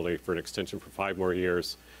possibility for an extension for 5 more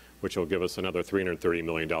years, which will give us another $330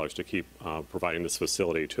 million to keep providing this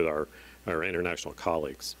facility to our international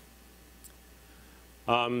colleagues.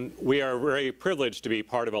 We are very privileged to be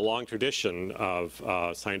part of a long tradition of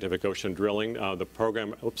scientific ocean drilling. The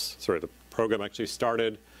program actually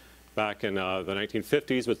started back in the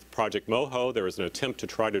 1950s with Project Moho. There was an attempt to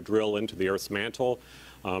try to drill into the Earth's mantle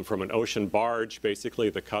from an ocean barge, basically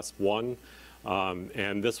the Cusp 1.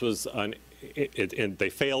 And this was and they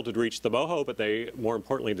failed to reach the moho, but they, more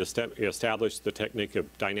importantly, established the technique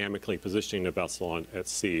of dynamically positioning a vessel at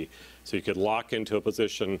sea. So you could lock into a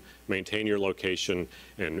position, maintain your location,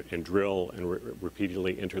 and drill and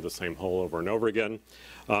repeatedly enter the same hole over and over again.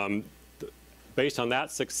 Based on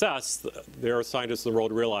that success, there are scientists in the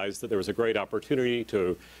world realized that there was a great opportunity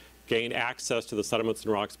to gain access to the sediments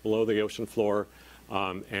and rocks below the ocean floor.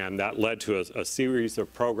 And that led to a series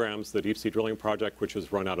of programs, the Deep Sea Drilling Project, which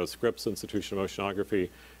was run out of Scripps Institution of Oceanography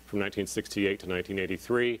from 1968 to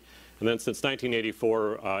 1983. And then since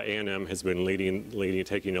 1984, A&M has been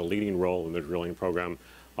taking a leading role in the drilling program,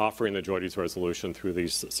 offering the JOIDES resolution through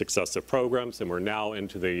these successive programs. And we're now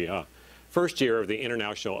into the first year of the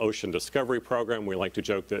International Ocean Discovery Program. We like to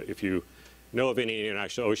joke that if you know of any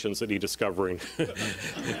international oceans that need discovering,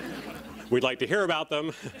 we'd like to hear about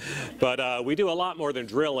them. But we do a lot more than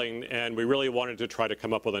drilling, and we really wanted to try to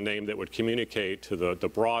come up with a name that would communicate to the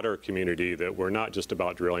broader community that we're not just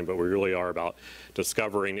about drilling, but we really are about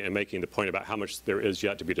discovering and making the point about how much there is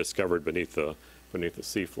yet to be discovered beneath the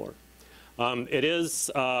seafloor. It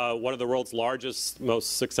is one of the world's largest,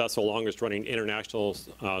 most successful, longest-running international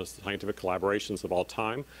scientific collaborations of all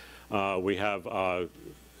time. We have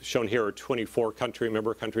shown here are 24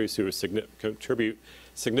 member countries who contribute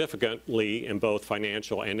significantly in both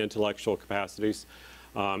financial and intellectual capacities.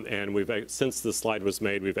 And since this slide was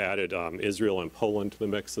made, we've added Israel and Poland to the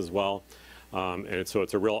mix as well. And so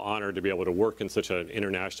it's a real honor to be able to work in such an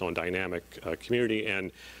international and dynamic community.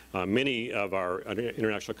 And many of our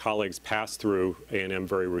international colleagues pass through A&M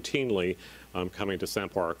very routinely, coming to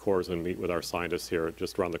sample our cores and meet with our scientists here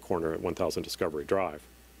just around the corner at 1000 Discovery Drive.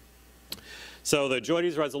 So the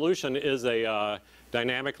JOIDES Resolution is a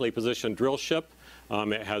dynamically positioned drill ship.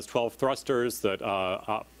 It has 12 thrusters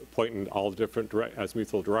that point in all different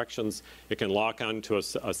azimuthal directions. It can lock onto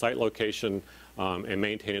a site location and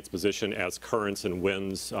maintain its position as currents and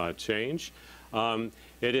winds change.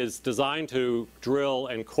 It is designed to drill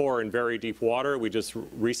and core in very deep water. We just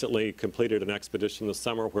recently completed an expedition this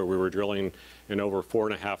summer where we were drilling in over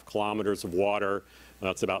 4.5 kilometers of water.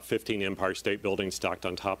 That's about 15 Empire State Buildings stacked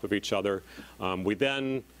on top of each other. We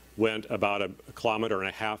then went about 1.5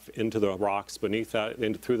 kilometers into the rocks beneath that,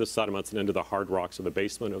 through the sediments and into the hard rocks of the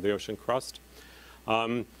basement of the ocean crust.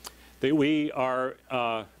 We are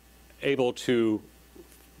able to,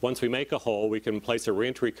 once we make a hole, we can place a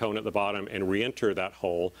reentry cone at the bottom and re-enter that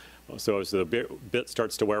hole. So as the bit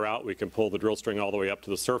starts to wear out, we can pull the drill string all the way up to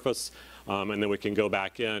the surface, and then we can go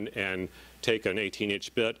back in and take an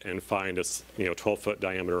 18-inch bit and find a 12-foot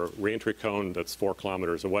diameter reentry cone that's 4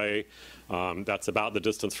 kilometers away. That's about the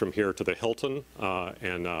distance from here to the Hilton,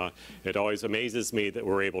 and it always amazes me that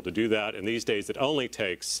we're able to do that. And these days, it only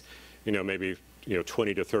takes, maybe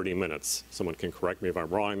 20 to 30 minutes. Someone can correct me if I'm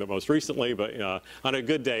wrong. But most recently, but on a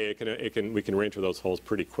good day, we can reenter those holes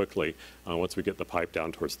pretty quickly once we get the pipe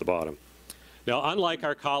down towards the bottom. Now, unlike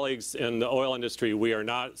our colleagues in the oil industry, we are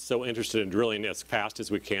not so interested in drilling as fast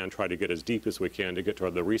as we can, try to get as deep as we can to get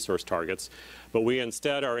to the resource targets. But we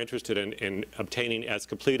instead are interested in obtaining as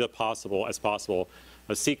complete as possible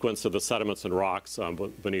a sequence of the sediments and rocks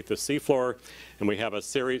beneath the seafloor. And we have a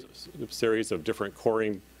series of different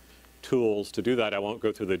coring tools to do that. I won't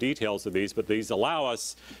go through the details of these, but these allow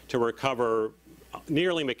us to recover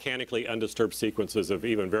nearly mechanically undisturbed sequences of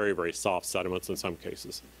even very, very soft sediments in some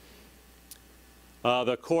cases.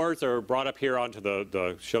 The cores are brought up here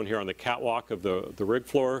onto shown here on the catwalk of the rig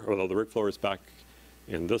floor, although the rig floor is back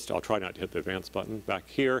in this. I'll try not to hit the advance button back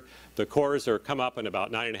here. The cores come up in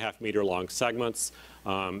about 9.5 meter long segments,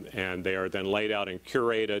 and they are then laid out and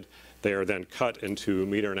curated. They are then cut into 1.5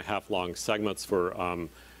 meter long segments for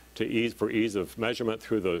ease of measurement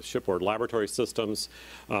through the shipboard laboratory systems.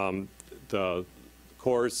 The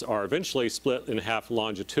cores are eventually split in half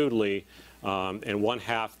longitudinally, and one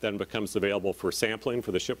half then becomes available for sampling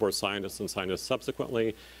for the shipboard scientists and scientists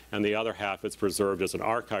subsequently, and the other half is preserved as an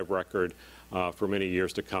archive record for many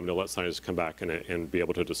years to come to let scientists come back and be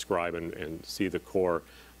able to describe and see the core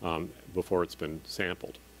before it's been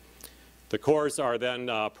sampled. The cores are then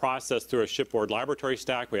processed through a shipboard laboratory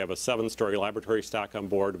stack. We have a 7-story laboratory stack on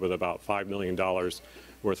board with about $5 million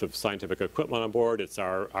worth of scientific equipment on board. It's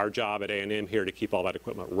our job at A&M here to keep all that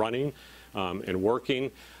equipment running and working.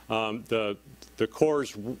 The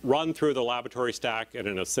cores run through the laboratory stack in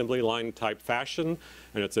an assembly line type fashion,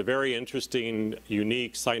 and it's a very interesting,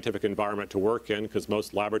 unique scientific environment to work in because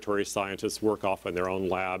most laboratory scientists work off in their own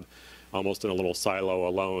lab, almost in a little silo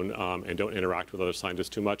alone, and don't interact with other scientists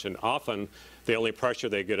too much. And often, the only pressure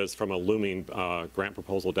they get is from a looming grant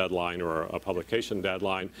proposal deadline or a publication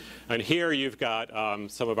deadline. And here you've got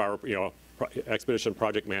some of our, expedition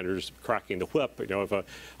project managers cracking the whip. You know,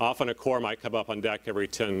 often a core might come up on deck every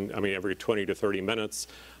 20 to 30 minutes,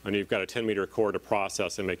 and you've got a 10-meter core to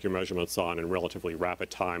process and make your measurements on in relatively rapid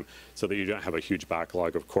time, so that you don't have a huge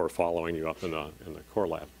backlog of core following you up in the core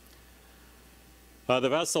lab. The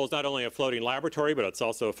vessel is not only a floating laboratory, but it's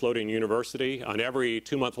also a floating university. On every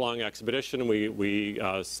 2-month-long expedition, we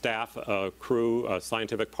staff a crew, a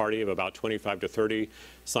scientific party of about 25 to 30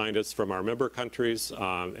 scientists from our member countries.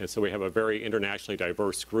 And so we have a very internationally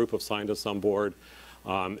diverse group of scientists on board.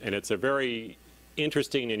 And it's a very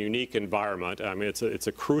interesting and unique environment. I mean, it's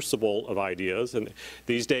a crucible of ideas, and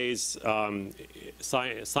these days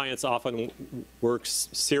science often works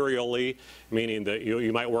serially, meaning that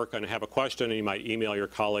you might work on have a question and you might email your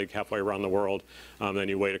colleague halfway around the world, then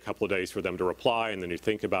you wait a couple of days for them to reply, and then you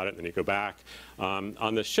think about it, and then you go back.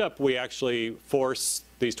 On the ship, we actually force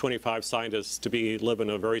these 25 scientists to live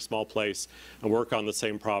in a very small place and work on the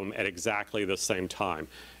same problem at exactly the same time.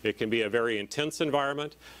 It can be a very intense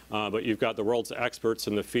environment, but you've got the world's experts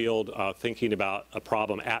in the field thinking about a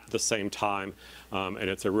problem at the same time, and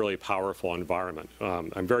it's a really powerful environment.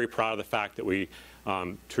 I'm very proud of the fact that we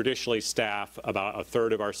traditionally staff about a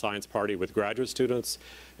third of our science party with graduate students,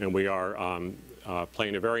 and we are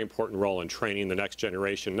playing a very important role in training the next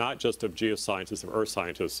generation, not just of geoscientists and earth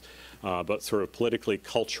scientists, but sort of politically,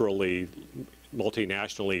 culturally,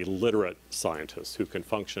 multinationally literate scientists who can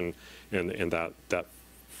function in that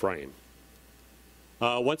frame.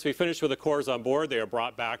 Once we finish with the cores on board, they are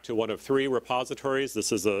brought back to one of 3 repositories.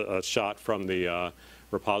 This is a shot from the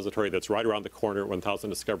repository that's right around the corner at 1000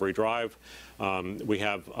 Discovery Drive. We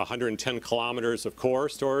have 110 kilometers of core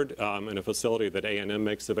stored in a facility that A&M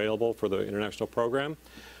makes available for the international program.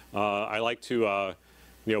 I like to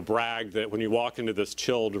brag that when you walk into this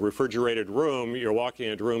chilled, refrigerated room, you're walking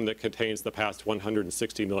into a room that contains the past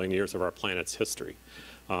 160 million years of our planet's history.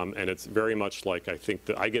 And it's very much like, I think,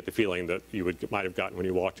 that I get the feeling that you might have gotten when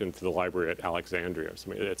you walked into the library at Alexandria.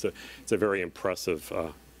 So, I mean, it's a very impressive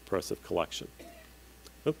collection.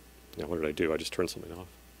 Oop, now what did I do? I just turned something off.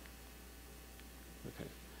 Okay.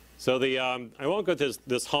 So I won't go through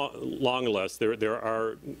this long list. There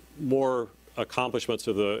are more accomplishments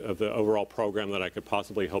of the overall program that I could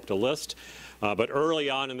possibly hope to list. But early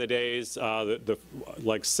on in the days,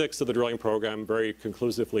 like 6 of the drilling program very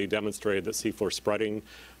conclusively demonstrated that seafloor spreading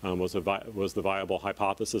was the viable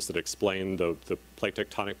hypothesis that explained the plate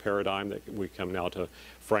tectonic paradigm that we come now to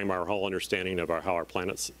frame our whole understanding of how our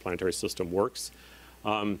planetary system works.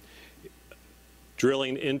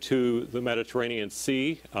 Drilling into the Mediterranean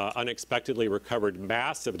Sea unexpectedly recovered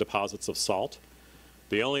massive deposits of salt.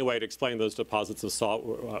 The only way to explain those deposits of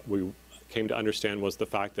salt we came to understand was the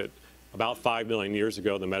fact that about 5 million years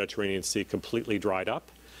ago, the Mediterranean Sea completely dried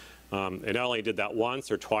up. It not only did that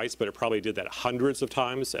once or twice, but it probably did that hundreds of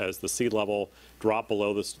times as the sea level dropped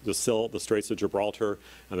below the Straits of Gibraltar,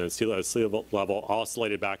 and then sea level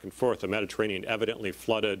oscillated back and forth. The Mediterranean evidently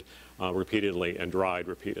flooded repeatedly and dried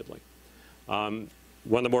repeatedly. One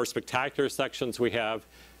of the more spectacular sections we have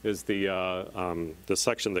is the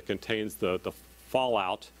section that contains the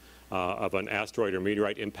fallout of an asteroid or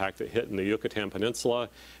meteorite impact that hit in the Yucatan Peninsula,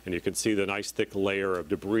 and you can see the nice thick layer of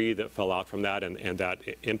debris that fell out from that, and that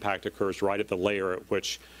impact occurs right at the layer at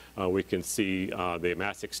which we can see the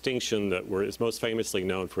mass extinction that is most famously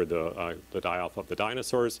known for the die-off of the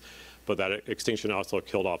dinosaurs, but that extinction also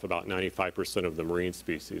killed off about 95% of the marine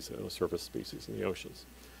species, the surface species in the oceans.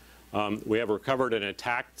 We have recovered an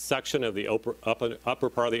intact section of the upper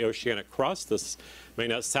part of the oceanic crust. This may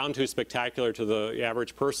not sound too spectacular to the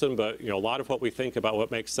average person, but a lot of what we think about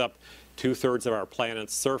what makes up 2/3 of our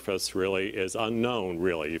planet's surface really is unknown,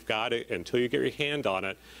 really. You've got it until you get your hand on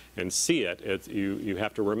it and see it. You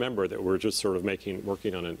have to remember that we're just sort of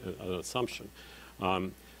working on an assumption.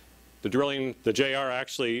 The JR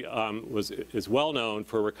actually is well known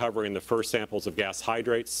for recovering the first samples of gas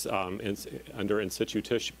hydrates under in situ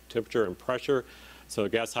temperature and pressure. So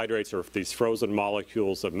gas hydrates are these frozen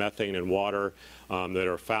molecules of methane and water that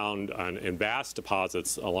are found in vast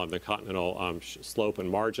deposits along the continental slope and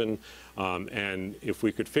margin. And if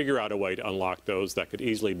we could figure out a way to unlock those, that could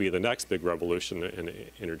easily be the next big revolution in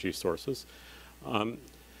energy sources.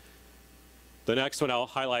 The next one I'll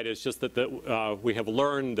highlight is just that we have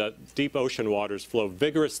learned that deep ocean waters flow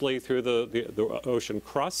vigorously through the ocean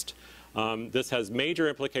crust. This has major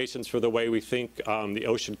implications for the way we think the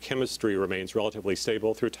ocean chemistry remains relatively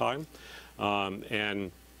stable through time.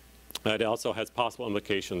 And It also has possible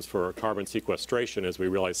implications for carbon sequestration, as we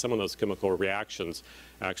realize some of those chemical reactions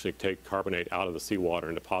actually take carbonate out of the seawater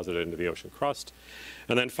and deposit it into the ocean crust.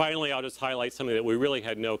 And then finally, I'll just highlight something that we really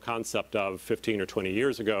had no concept of 15 or 20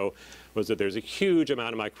 years ago, was that there's a huge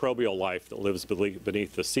amount of microbial life that lives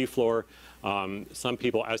beneath the seafloor. Some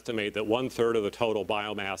people estimate that 1/3 of the total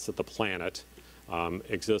biomass of the planet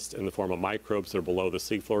exists in the form of microbes that are below the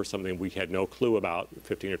seafloor, something we had no clue about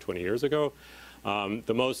 15 or 20 years ago.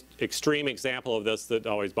 The most extreme example of this that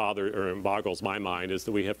always boggles my mind is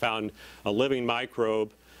that we have found a living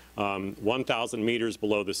microbe 1,000 meters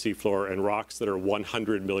below the seafloor in rocks that are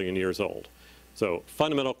 100 million years old. So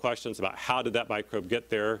fundamental questions about how did that microbe get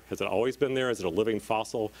there? Has it always been there? Is it a living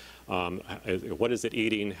fossil? What is it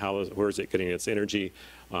eating? Where is it getting its energy?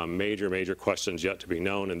 Major questions yet to be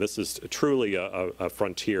known, and this is truly a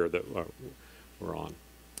frontier that we're on.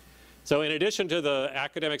 So in addition to the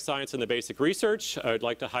academic science and the basic research, I'd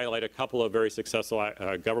like to highlight a couple of very successful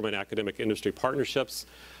government academic industry partnerships.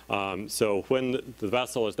 So when the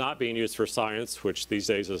vessel is not being used for science, which these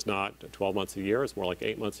days is not 12 months a year, it's more like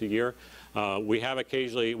 8 months a year, we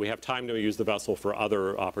have time to use the vessel for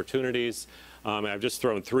other opportunities. I've just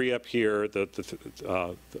thrown 3 up here.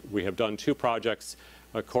 We have done 2 projects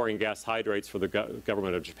coring gas hydrates for the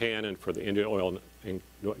government of Japan and for the Indian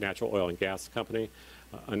Natural Oil and Gas Company.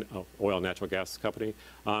 Oil and natural gas company.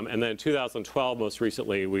 And then in 2012, most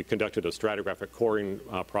recently, we conducted a stratigraphic coring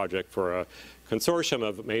project for a consortium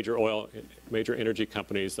of major energy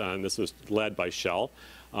companies, and this was led by Shell.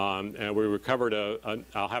 And we recovered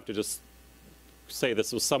I'll have to just say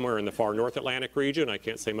this was somewhere in the far North Atlantic region. I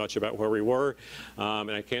can't say much about where we were,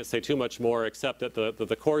 and I can't say too much more except that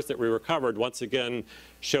the cores that we recovered once again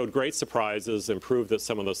showed great surprises and proved that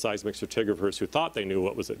some of the seismic stratigraphers who thought they knew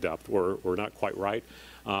what was at depth were not quite right,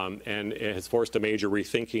 and it has forced a major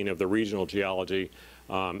rethinking of the regional geology,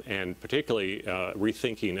 and particularly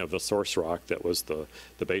rethinking of the source rock that was the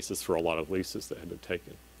basis for a lot of leases that had been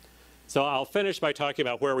taken. So I'll finish by talking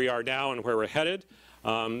about where we are now and where we're headed.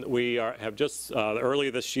 Have just, early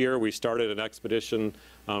this year, we started an expedition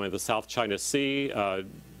in the South China Sea,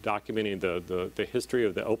 documenting the history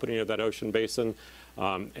of the opening of that ocean basin.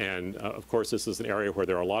 Of course, this is an area where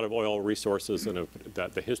there are a lot of oil resources, and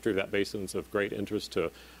the history of that basin is of great interest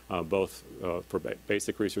to both for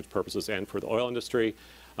basic research purposes and for the oil industry.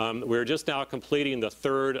 We're just now completing the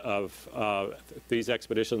 3rd of these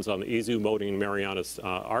expeditions on the Izu, Moding, Marianas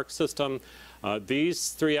Arc system.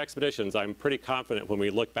 These 3 expeditions, I'm pretty confident when we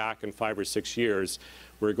look back in 5 or 6 years,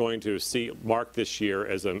 we're going to mark this year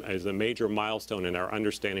as a major milestone in our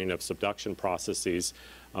understanding of subduction processes.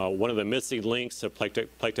 One of the missing links of plate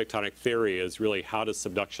tectonic theory is really how does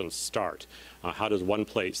subduction start? How does one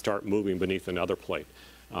plate start moving beneath another plate?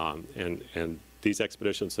 And these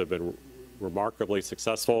expeditions have been remarkably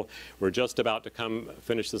successful. We're just about to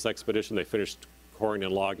finish this expedition. They finished coring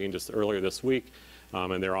and logging just earlier this week,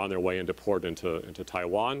 and they're on their way into port into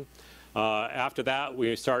Taiwan. After that,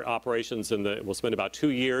 we start operations we'll spend about 2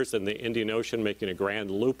 years in the Indian Ocean, making a grand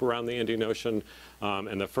loop around the Indian Ocean.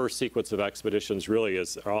 And the first sequence of expeditions really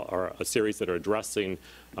are a series that are addressing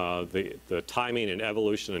the timing and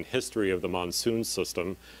evolution and history of the monsoon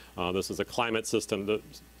system. This is a climate system that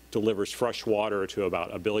delivers fresh water to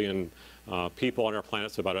about 1 billion people on our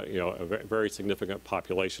planet, so about a very significant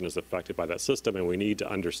population is affected by that system, and we need to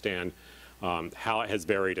understand how it has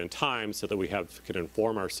varied in time so that we can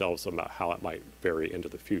inform ourselves about how it might vary into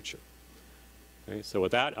the future. Okay, so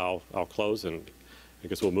with that, I'll close, and I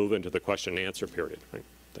guess we'll move into the question and answer period. Right?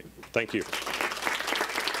 Thank you.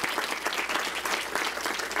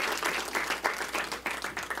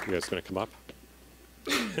 You guys going to come up?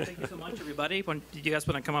 Thank you so much, everybody. Did you guys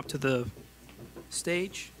want to come up to the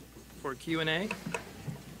stage for Q&A?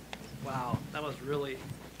 Wow, that was really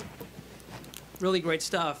great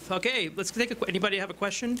stuff. Okay, let's take anybody have a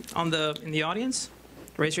question in the audience?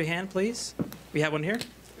 Raise your hand, please. We have one here.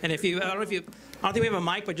 And I don't think we have a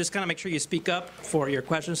mic, but just kind of make sure you speak up for your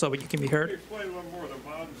question so you can be heard. Can you explain a little more of the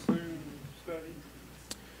monsoon study?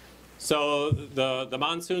 So the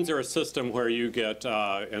monsoons are a system where you get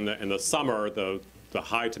in the summer the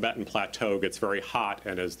high Tibetan plateau gets very hot,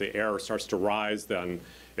 and as the air starts to rise, then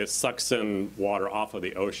it sucks in water off of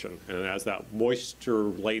the ocean. And as that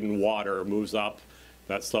moisture-laden water moves up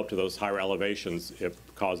that slope to those higher elevations, it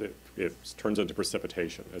turns into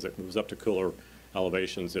precipitation. As it moves up to cooler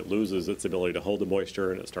elevations, it loses its ability to hold the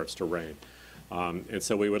moisture, and it starts to rain. And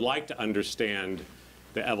so we would like to understand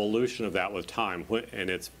the evolution of that with time, and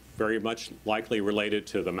it's very much likely related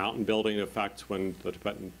to the mountain building effect when the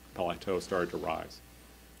Tibetan plateau started to rise.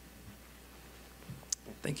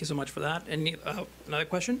 Thank you so much for that. Any another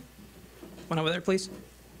question? One over there, please.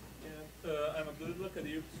 In I'm Abdullah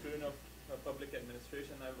Kadir, student of public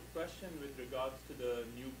administration. I have a question with regards to the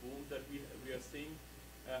new boom that we are seeing.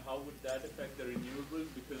 How would that affect the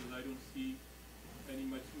renewables? Because I don't see any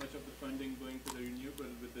much of the funding going to the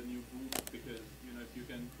renewable with the new boom. Because if you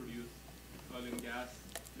can produce oil and gas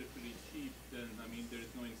literally cheap, then there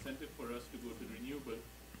is no incentive for us to go to renewable.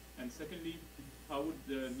 And secondly, how would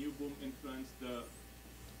the new boom influence the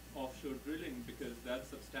offshore drilling? Because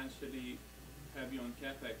that's substantially heavy on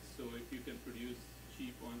capex. So if you can produce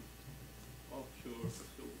cheap on offshore,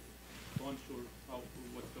 so onshore,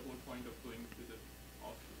 what's the whole point of going to the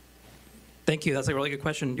offshore? Thank you. That's a really good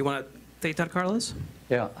question. Do you want to take that, Carlos?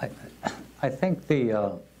 Yeah, I think these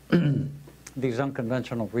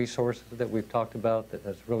unconventional resources that we've talked about, that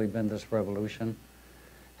has really been this revolution,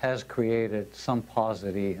 has created some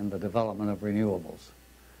paucity in the development of renewables.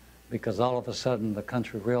 Because all of a sudden the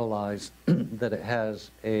country realized that it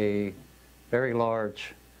has a very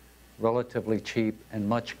large, relatively cheap, and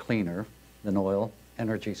much cleaner than oil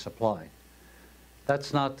energy supply.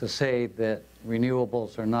 That's not to say that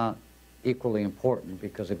renewables are not equally important,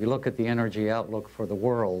 because if you look at the energy outlook for the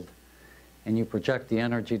world and you project the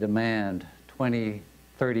energy demand 20,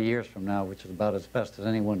 30 years from now, which is about as best as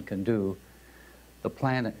anyone can do, the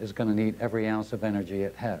planet is going to need every ounce of energy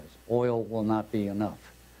it has. Oil will not be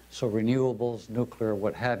enough. So renewables, nuclear,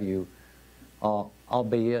 what have you,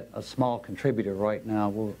 albeit a small contributor right now,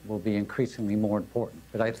 will be increasingly more important.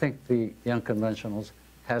 But I think the unconventionals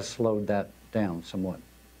has slowed that down somewhat.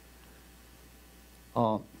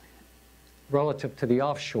 Relative to the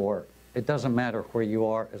offshore, it doesn't matter where you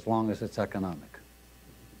are as long as it's economic.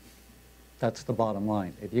 That's the bottom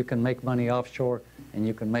line. If you can make money offshore and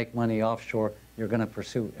you can make money offshore, you're going to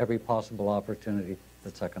pursue every possible opportunity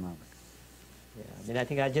that's economic. Yeah, I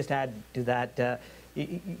think I'll just add to that.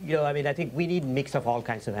 I think we need a mix of all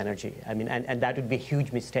kinds of energy. And that would be a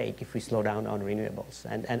huge mistake if we slow down on renewables.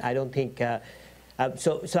 And I don't think,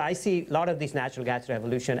 so I see a lot of this natural gas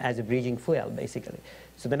revolution as a bridging fuel, basically.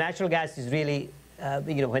 So the natural gas is really,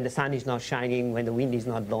 when the sun is not shining, when the wind is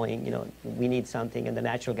not blowing, we need something, and the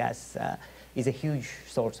natural gas is a huge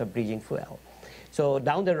source of bridging fuel. So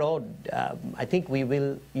down the road, I think we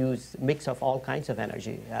will use a mix of all kinds of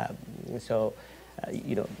energy.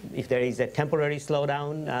 If there is a temporary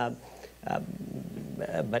slowdown,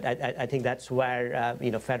 but I think that's where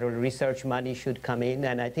federal research money should come in,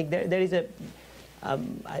 and I think there is a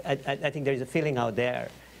I think there is a feeling out there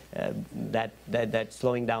that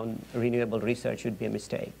slowing down renewable research would be a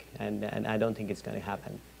mistake, and I don't think it's going to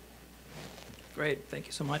happen. Great, thank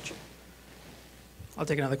you so much. I'll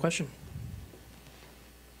take another question.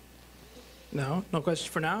 No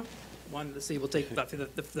questions for now? Let's see, we'll take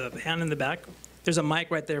the hand in the back. There's a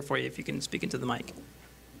mic right there for you if you can speak into the mic.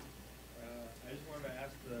 I just wanted to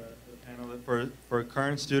ask the panel, for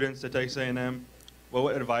current students at Texas A&M,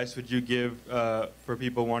 what advice would you give for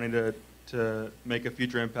people wanting to make a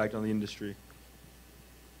future impact on the industry?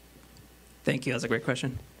 Thank you, that's a great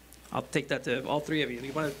question. I'll take that to all three of you.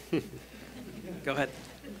 You want to go ahead?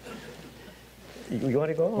 You want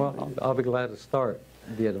to go? Well, I'll be glad to start.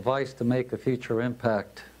 The advice to make a future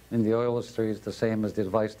impact in the oil industry is the same as the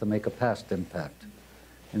advice to make a past impact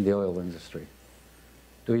in the oil industry.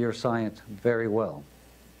 Do your science very well.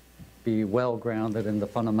 Be well grounded in the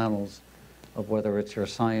fundamentals of whether it's your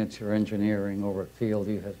science, your engineering, or what field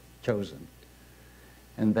you have chosen.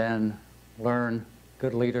 And then learn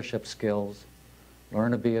good leadership skills,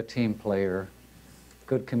 learn to be a team player,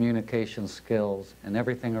 good communication skills, and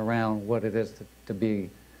everything around what it is to be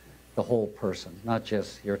the whole person, not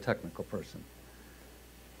just your technical person.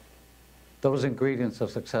 Those ingredients of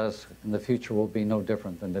success in the future will be no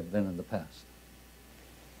different than they've been in the past.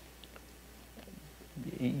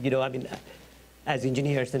 As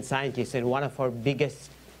engineers and scientists, and one of our biggest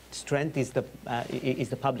strength is the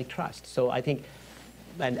public trust. So I think,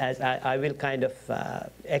 and as I will kind of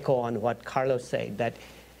echo on what Carlos said, that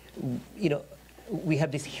we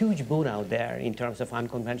have this huge boon out there in terms of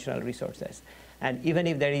unconventional resources. And even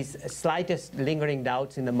if there is slightest lingering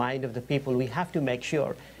doubts in the mind of the people, we have to make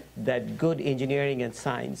sure that good engineering and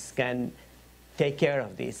science can take care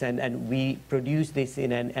of this, and we produce this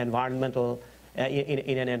in an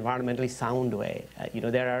environmentally sound way.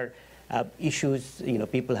 There are issues.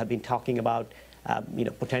 People have been talking about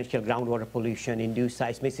potential groundwater pollution, induced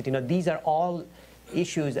seismicity. These are all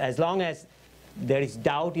issues. As long as there is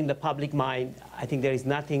doubt in the public mind, I think there is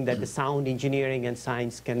nothing that the sound engineering and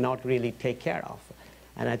science cannot really take care of.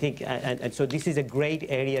 And I think, and so this is a great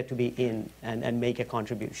area to be in and make a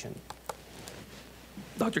contribution.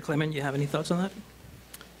 Dr. Clement, you have any thoughts on that?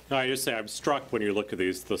 No, I just say I'm struck when you look at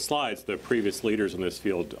the slides. The previous leaders in this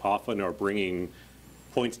field often are bringing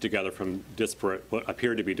points together from disparate, what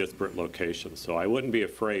appear to be disparate locations. So I wouldn't be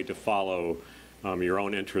afraid to follow your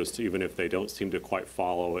own interests, even if they don't seem to quite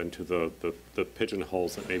follow into the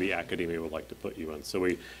pigeonholes that maybe academia would like to put you in. So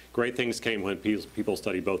great things came when people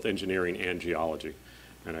study both engineering and geology.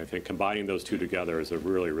 And I think combining those two together is a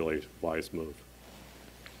really, really wise move.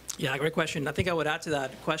 Yeah, great question. I think I would add to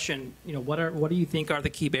that question, what do you think are the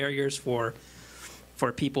key barriers for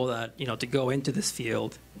people that, to go into this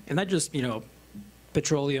field? And not just,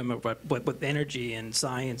 petroleum, but with energy and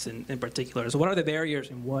science in particular. So what are the barriers,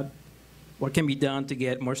 and what can be done to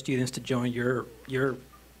get more students to join your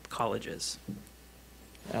colleges?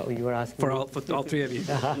 You were asking for all three of you.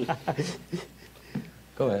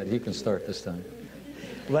 Go ahead, you can start this time.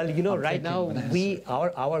 Well, right now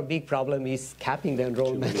our big problem is capping the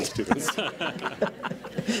enrollment.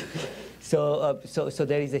 So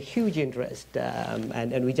there is a huge interest,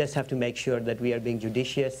 and we just have to make sure that we are being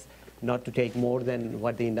judicious, not to take more than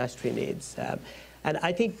what the industry needs. And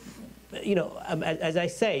I think, as I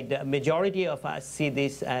said, the majority of us see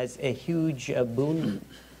this as a huge boon.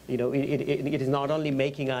 It is not only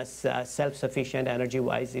making us self-sufficient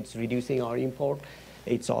energy-wise, it's reducing our import.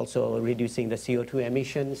 It's also reducing the CO2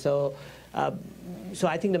 emissions. So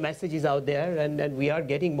I think the message is out there, and we are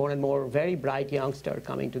getting more and more very bright youngsters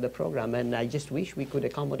coming to the program. And I just wish we could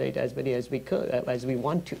accommodate as many as we could, as we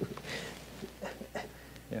want to.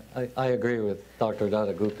 Yeah, I agree with Dr.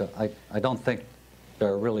 Datta-Gupta. I don't think there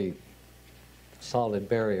are really solid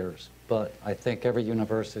barriers, but I think every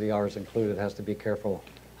university, ours included, has to be careful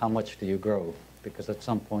how much do you grow, because at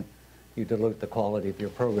some point you dilute the quality of your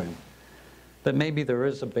program. But maybe there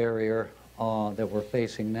is a barrier that we're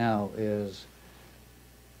facing now is,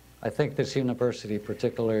 I think this university,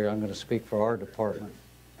 particularly, I'm going to speak for our department,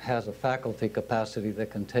 has a faculty capacity that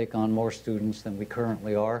can take on more students than we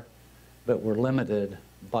currently are, but we're limited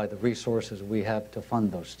by the resources we have to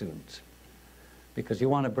fund those students. Because you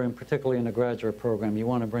want to bring, particularly in a graduate program, you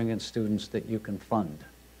want to bring in students that you can fund.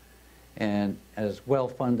 And as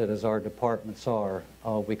well-funded as our departments are,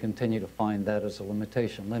 we continue to find that as a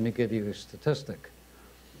limitation. Let me give you a statistic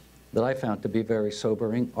that I found to be very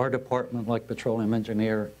sobering. Our department, like petroleum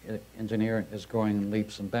engineering, is growing in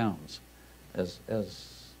leaps and bounds as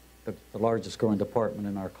the largest growing department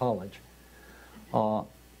in our college.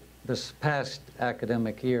 This past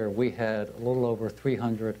academic year, we had a little over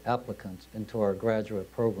 300 applicants into our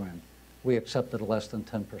graduate program. We accepted less than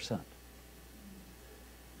 10%.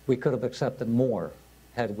 We could have accepted more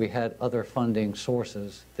had we had other funding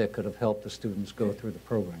sources that could have helped the students go through the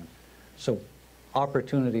program. So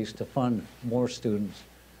opportunities to fund more students,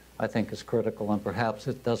 I think, is critical, and perhaps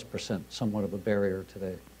it does present somewhat of a barrier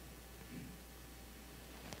today.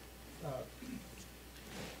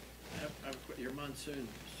 Your monsoon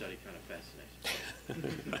study kind of fascinates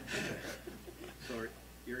me. So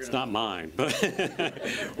you're gonna, it's not mine, but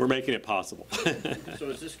we're making it possible. So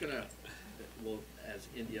is this going to, as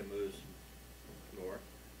India moves north,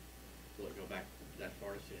 will it go back that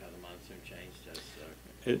far to see how the monsoon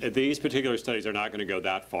changed? These particular studies are not going to go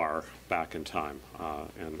that far back in time,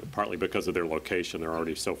 and partly because of their location, they're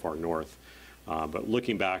already so far north. But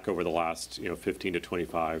looking back over the last 15 to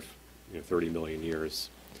 25, 30 million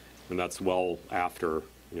years, and that's well after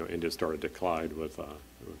India started to collide with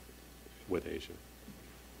Asia.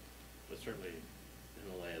 But certainly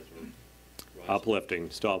Himalayas were rising. Uplifting,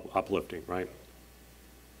 still uplifting, right?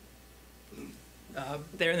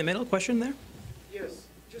 There in the middle, question there? Yes,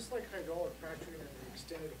 just like hydraulic fracturing and the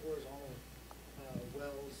extended horizontal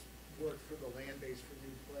wells work for the land base for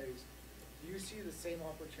new plays, do you see the same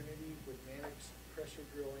opportunity with managed pressure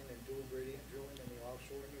drilling and dual gradient drilling in the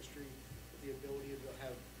offshore industry, with the ability to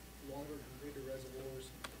have longer completed reservoirs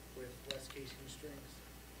with less casing strings?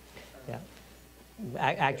 Yeah.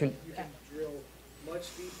 Actually, you can drill much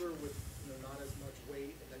deeper with not as much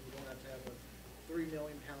weight, and then you don't have to have a 3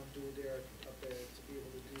 million pound dual derrick up there to be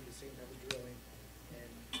able to do the same type of drilling, and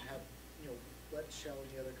have let Shell and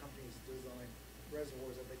the other companies design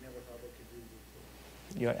reservoirs that they never thought they could do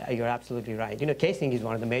before. You're absolutely right. Casing is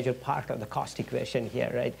one of the major part of the cost equation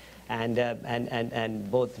here, right? And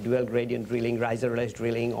both dual gradient drilling, riserless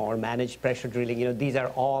drilling, or managed pressure drilling, these are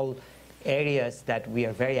all areas that we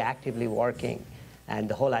are very actively working. And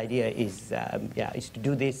the whole idea is to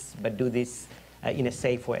do this, but do this in a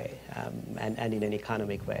safe way and in an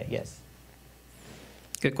economic way. Yes.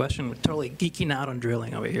 Good question. We're totally geeking out on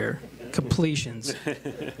drilling over here. Completions,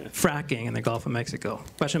 fracking in the Gulf of Mexico.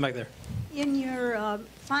 Question back there. In your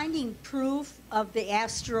finding proof of the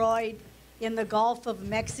asteroid in the Gulf of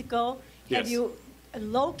Mexico, have you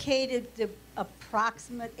located the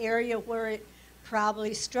approximate area where it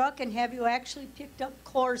probably struck, and have you actually picked up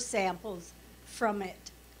core samples from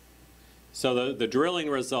it? So the drilling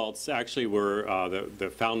results actually were,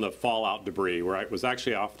 found the fallout debris, where it was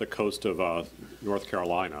actually off the coast of North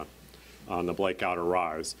Carolina on the Blake Outer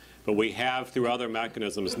Rise. But we have, through other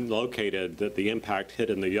mechanisms, located that the impact hit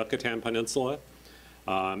in the Yucatan Peninsula,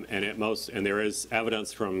 and there is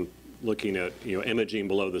evidence from looking at imaging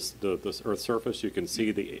below the Earth's surface. You can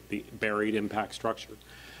see the buried impact structure.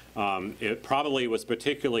 It probably was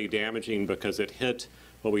particularly damaging because it hit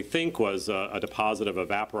what we think was a deposit of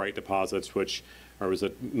evaporite deposits, which was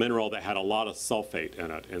a mineral that had a lot of sulfate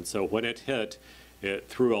in it. And so when it hit, it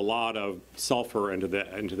threw a lot of sulfur into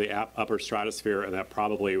the upper stratosphere, and that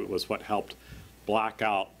probably was what helped black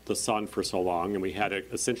out the sun for so long. And we had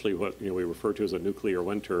essentially what we refer to as a nuclear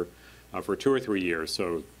winter for 2 or 3 years.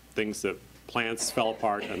 So things that plants fell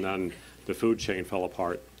apart, and then the food chain fell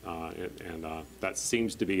apart. And that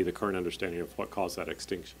seems to be the current understanding of what caused that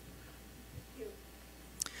extinction.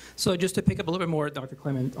 So just to pick up a little bit more, Dr.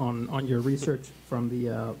 Clement, on your research from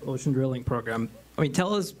the ocean drilling program, I mean,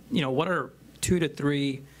 tell us, what are 2 to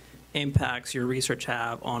 3 impacts your research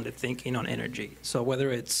have on the thinking on energy? So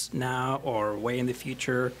whether it's now or way in the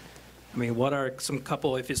future, I mean, what are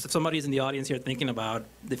if somebody's in the audience here thinking about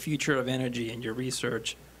the future of energy in your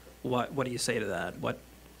research, what do you say to that? What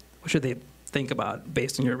should they think about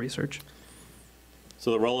based on your research? So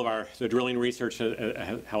the role of the drilling research,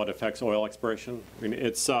 how it affects oil exploration. I mean,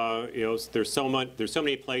 it's there's so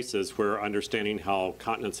many places where understanding how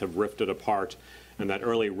continents have rifted apart, and that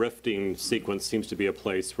early rifting sequence seems to be a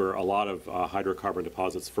place where a lot of hydrocarbon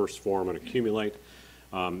deposits first form and accumulate.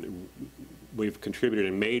 We've contributed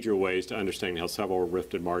in major ways to understanding how several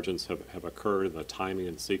rifted margins have occurred and the timing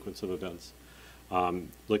and sequence of events.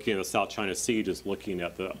 Looking at the South China Sea, just looking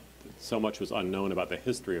at so much was unknown about the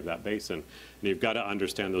history of that basin. And you've got to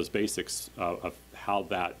understand those basics of how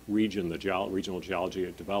that region, regional geology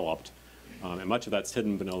had developed. And much of that's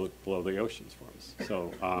hidden below the oceans for us.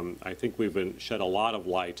 So I think we've shed a lot of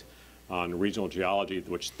light on regional geology,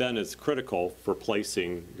 which then is critical for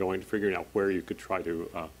figuring out where you could try to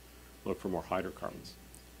look for more hydrocarbons.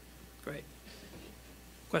 Great.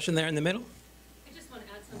 Question there in the middle? I just want to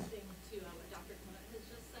add something to what Dr. Clement has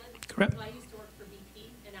just said. Correct. So I used to work for BP,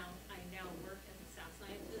 and I now work as a staff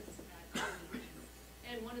scientist at Aggie.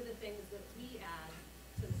 And one of the things that we add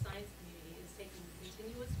to the science community is taking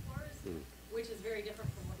continuous cores, which is very different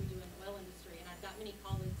from what we do in the oil industry. And I've got many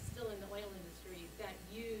colleagues still in the oil industry that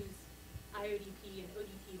use IODP and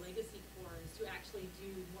ODP legacy cores to actually do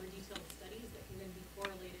more detailed studies that can then be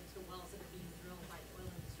correlated to wells that are being drilled by the oil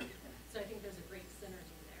industry. So I think there's a great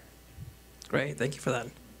synergy there. Great, thank you for that.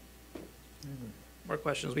 More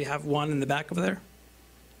questions? We have one in the back over there.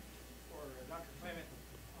 For Dr. Clement,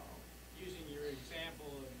 using your example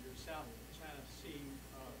of your South China Sea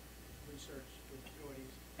research with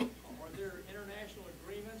Joyce, are there international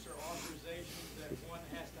agreements or authorizations that one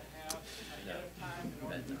has to have ahead of time in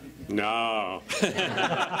order to do that? No.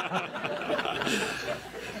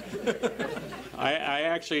 I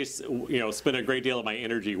actually, spend a great deal of my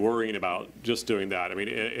energy worrying about just doing that. I mean,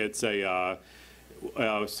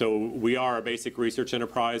 so we are a basic research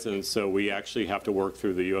enterprise, and so we actually have to work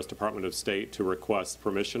through the U.S. Department of State to request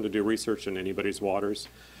permission to do research in anybody's waters.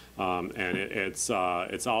 And it's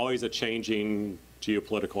always a changing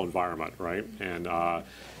geopolitical environment, right? And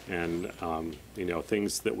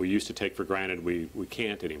things that we used to take for granted, we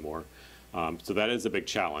can't anymore. So that is a big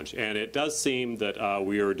challenge. And it does seem that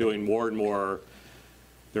we are doing more and more.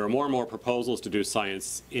 There are more and more proposals to do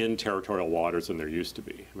science in territorial waters than there used to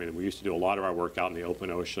be. I mean, we used to do a lot of our work out in the open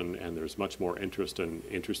ocean, and there's much more interest in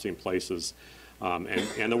interesting places.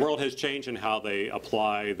 And the world has changed in how they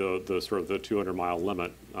apply the sort of the 200-mile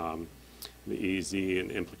limit. The EEZ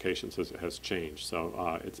and implications has changed.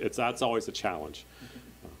 So that's always a challenge.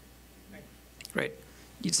 Great.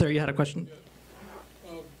 Sir, you had a question? Yeah.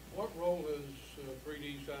 What role has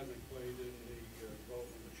 3D seismic played in the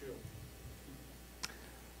development of the shale?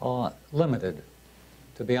 Limited,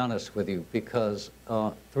 to be honest with you, because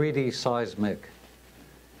 3D seismic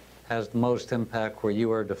has the most impact where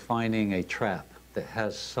you are defining a trap that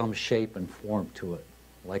has some shape and form to it,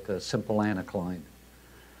 like a simple anticline.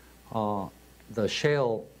 The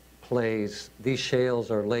shale plays, these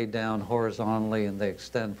shales are laid down horizontally and they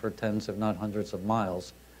extend for tens if not hundreds of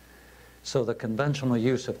miles. So the conventional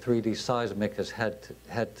use of 3D seismic has had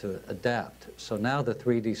to adapt. So now the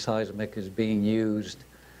 3D seismic is being used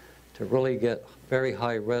to really get very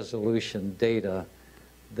high resolution data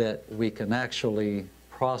that we can actually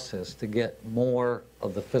process to get more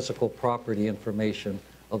of the physical property information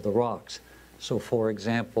of the rocks. So for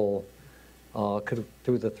example,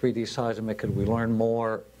 through the 3D seismic, could we learn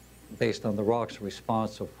more based on the rock's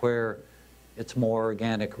response of where it's more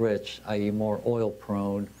organic rich, i.e. more oil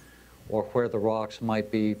prone, or where the rocks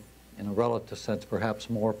might be, in a relative sense, perhaps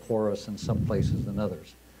more porous in some places than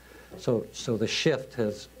others. So the shift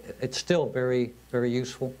it's still very, very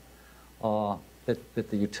useful, but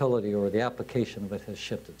the utility or the application of it has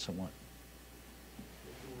shifted somewhat.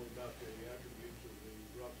 About the attributes of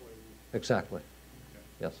the rock layers. Exactly.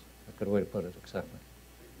 Yes, a good way to put it, exactly.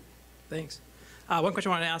 Thanks. One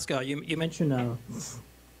question I wanted to ask, you mentioned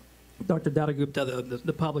Dr. Datta-Gupta,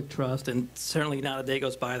 the public trust, and certainly not a day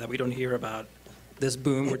goes by that we don't hear about this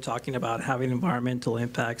boom. We're talking about having environmental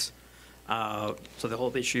impacts. So the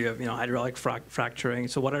whole issue of hydraulic fracturing.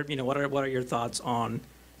 So what are your thoughts on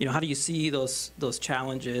how do you see those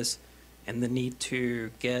challenges and the need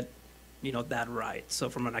to get that right? So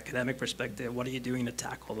from an academic perspective, what are you doing to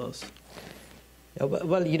tackle those?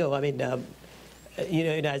 Well,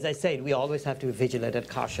 as I said, we always have to be vigilant and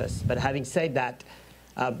cautious. But having said that,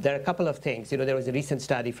 there are a couple of things. There was a recent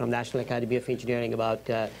study from National Academy of Engineering about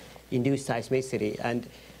induced seismicity, and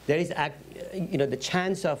there is, the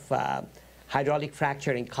chance of hydraulic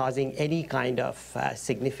fracturing causing any kind of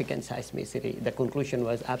significant seismicity. The conclusion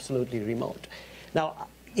was absolutely remote. Now,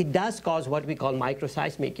 it does cause what we call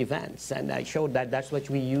microseismic events, and I showed that that's what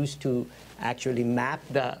we use to actually map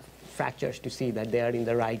the fractures to see that they are in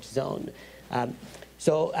the right zone.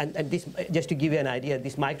 So this, just to give you an idea,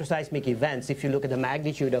 these microseismic events, if you look at the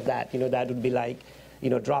magnitude of that, that would be like,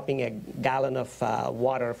 dropping a gallon of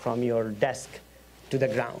water from your desk to the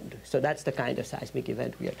ground. So that's the kind of seismic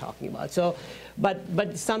event we are talking about. So,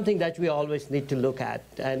 but something that we always need to look at.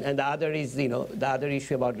 And the other is, the other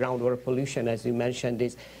issue about groundwater pollution, as you mentioned,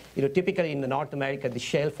 is, typically in North America, the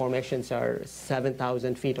shale formations are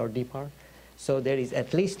 7,000 feet or deeper. So there is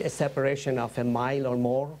at least a separation of a mile or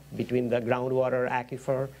more between the groundwater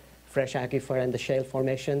aquifer, fresh aquifer, and the shale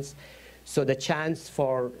formations. So the chance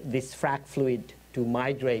for this frac fluid to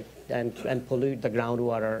migrate and pollute the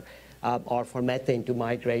groundwater or for methane to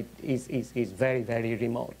migrate is very, very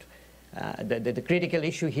remote. The critical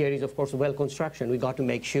issue here is, of course, well construction. We got to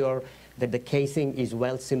make sure that the casing is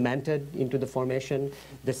well cemented into the formation.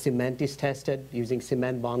 The cement is tested using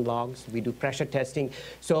cement bond logs. We do pressure testing.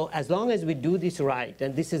 So as long as we do this right,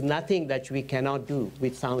 and this is nothing that we cannot do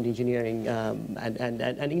with sound engineering,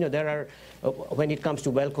 there are, when it comes to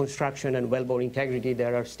well construction and wellbore integrity,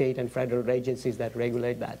 there are state and federal agencies that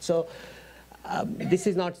regulate that. So this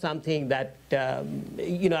is not something that,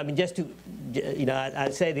 just to,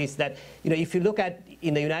 I'll say this, that, if you look at,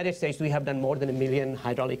 in the United States, we have done more than 1 million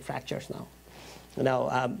hydraulic fractures now.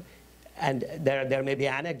 And there may be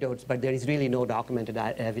anecdotes, but there is really no documented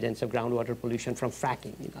evidence of groundwater pollution from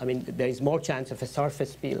fracking. There is more chance of a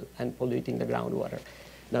surface spill and polluting the groundwater.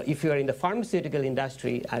 Now, if you're in the pharmaceutical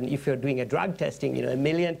industry and if you're doing a drug testing, 1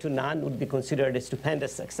 million to none would be considered a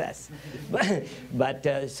stupendous success.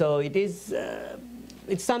 So it is,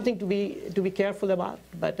 it's something to be careful about,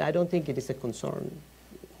 but I don't think it is a concern.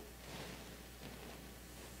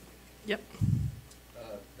 Yep.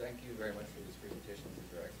 Thank you very much for this presentation.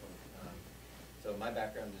 These are excellent. So my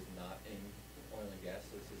background is not in oil and gas,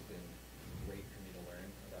 so this has been great for me to learn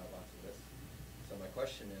about lots of this. So my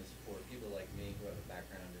question is, for people like me who have a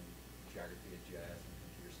background in geography, GIS, and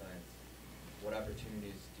computer science, what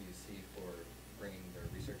opportunities do you see for bringing the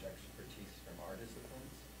research expertise from our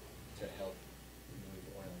disciplines to help move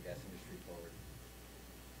the oil and gas industry forward?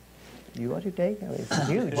 You want to take? It's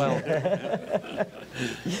huge. Well,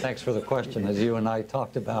 thanks for the question. As you and I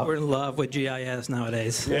talked about, we're in love with GIS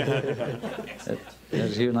nowadays.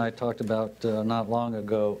 As you and I talked about not long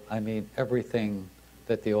ago, everything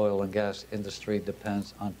that the oil and gas industry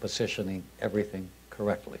depends on positioning everything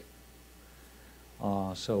correctly.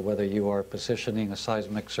 So whether you are positioning a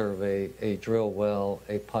seismic survey, a drill well,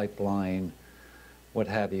 a pipeline, what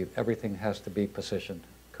have you, everything has to be positioned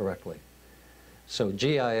correctly. So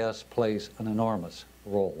GIS plays an enormous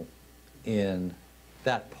role in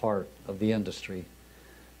that part of the industry.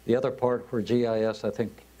 The other part where GIS, I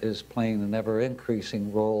think, is playing an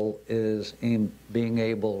ever-increasing role is in being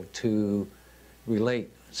able to relate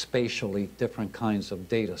spatially different kinds of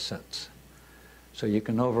data sets. So you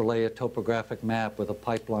can overlay a topographic map with a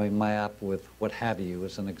pipeline map with what have you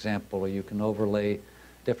as an example, or you can overlay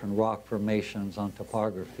different rock formations on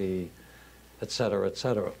topography, et cetera, et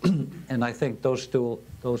cetera. And I think those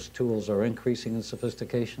tools are increasing in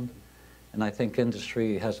sophistication, and I think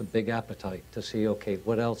industry has a big appetite to see, okay,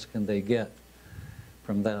 what else can they get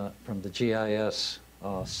from the GIS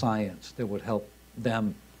science that would help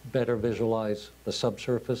them better visualize the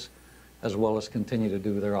subsurface as well as continue to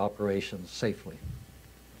do their operations safely.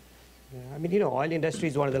 Yeah, oil industry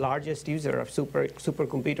is one of the largest users of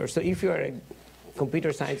supercomputers. So if you are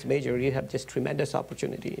computer science major, you have just tremendous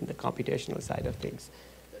opportunity in the computational side of things.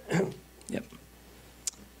 Yep.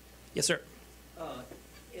 Yes, sir.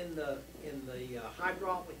 In the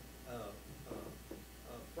hydraulic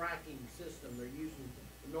fracking system, they're using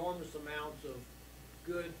enormous amounts of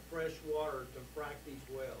good fresh water to frack these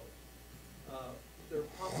wells. They're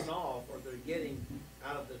pumping off, or they're getting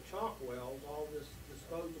out of the chalk wells, all this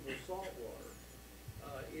disposable salt water.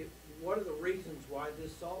 What are the reasons why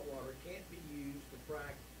this salt water can't be used to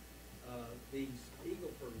frack these Eagle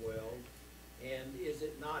Ford wells? And is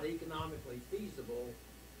it not economically feasible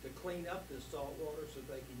to clean up this salt water so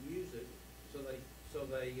they can use it, so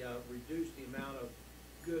they reduce the amount of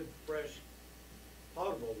good, fresh,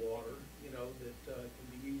 potable water, that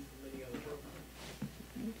can be used for many other purposes?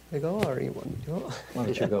 I go, or you want me to go? Why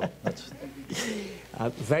don't you go? That's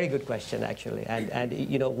very good question, actually. And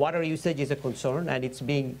water usage is a concern, and it's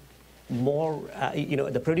being more,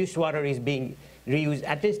 the produced water is being reused.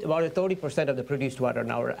 At least about 30% of the produced water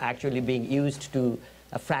now are actually being used to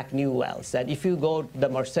frack new wells. And if you go to the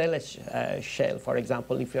Marcellus Shale, for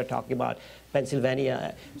example, if you're talking about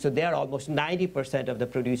Pennsylvania, so there almost 90% of the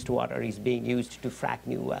produced water is being used to frack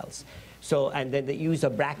new wells. So, and then the use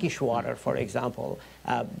of brackish water, for example.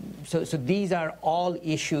 So these are all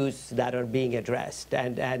issues that are being addressed.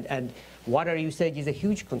 And water usage is a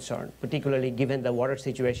huge concern, particularly given the water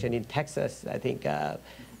situation in Texas, I think.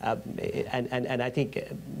 And I think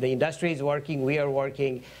the industry is working, we are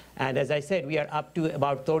working. And as I said, we are up to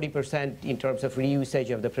about 30% in terms of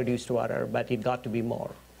reusage of the produced water, but it got to be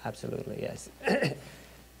more. Absolutely, yes.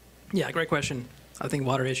 Yeah, great question. I think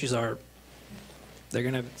water issues are,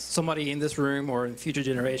 somebody in this room or in future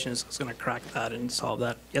generations is going to crack that and solve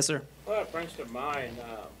that. Yes, sir? Well, it brings to mind,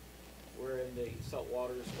 we're in the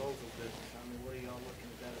saltwater disposal business. I mean, what are y'all looking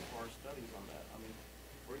at that as far as studies on that? I mean,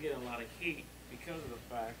 we're getting a lot of heat because of the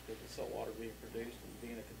fact that the saltwater being produced and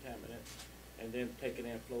being a contaminant, and then taking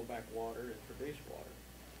in flowback water and produce water.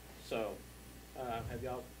 So, have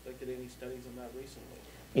y'all looked at any studies on that recently?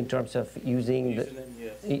 In terms of using them,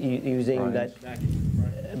 yes. Using right. that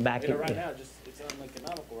back in. Right now, it's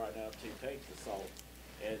uneconomical right now to take the salt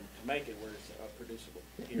and to make it where it's producible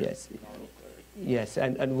here. Yes. Yes,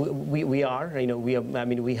 and we are,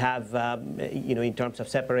 we have, in terms of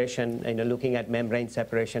separation, looking at membrane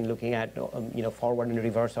separation, looking at, forward and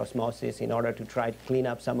reverse osmosis in order to try to clean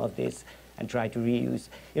up some of this and try to reuse.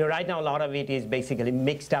 Right now a lot of it is basically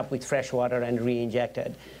mixed up with fresh water and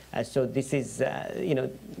re-injected. So this is,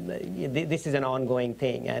 this is an ongoing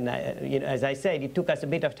thing. And as I said, it took us a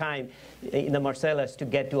bit of time in the Marcellus to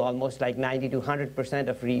get to almost like 90 to 100%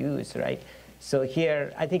 of reuse, right? So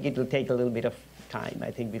here, I think it will take a little bit of time,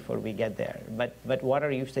 I think, before we get there. But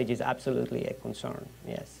water usage is absolutely a concern,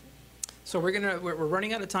 yes. So we're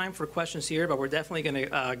running out of time for questions here, but we're definitely going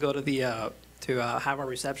to go to the have our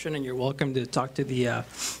reception, and you're welcome to talk to the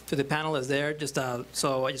panelists there.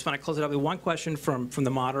 So I just want to close it up with one question from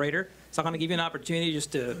the moderator. So I'm going to give you an opportunity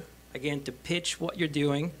just to, again, to pitch what you're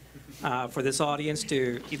doing for this audience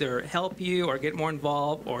to either help you or get more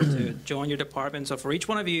involved or to join your department. So for each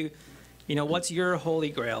one of you, what's your holy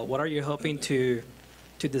grail? What are you hoping to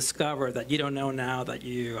discover that you don't know now, that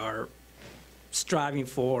you are striving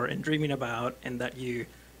for and dreaming about, and that you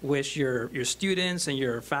wish your students and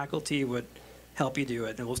your faculty would help you do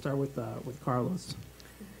it? And we'll start with Carlos.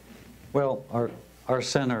 Well, our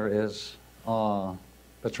center is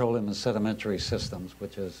Petroleum and Sedimentary Systems,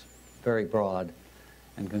 which is very broad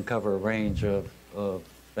and can cover a range of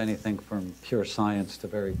anything from pure science to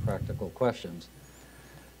very practical questions.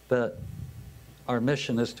 But our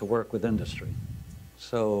mission is to work with industry.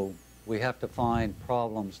 So we have to find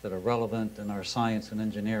problems that are relevant in our science and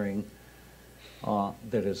engineering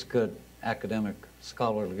that is good academic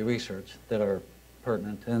scholarly research that are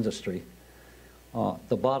pertinent to industry.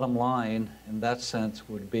 The bottom line in that sense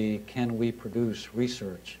would be, can we produce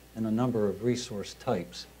research in a number of resource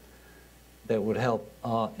types that would help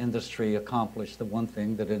industry accomplish the one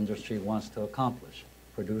thing that industry wants to accomplish: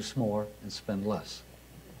 produce more and spend less.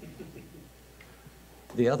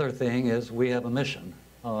 The other thing is we have a mission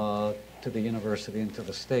to the university and to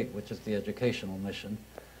the state, which is the educational mission.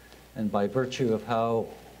 And by virtue of how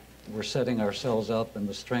we're setting ourselves up and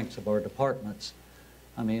the strengths of our departments,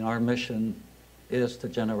 I mean, our mission is to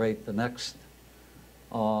generate the next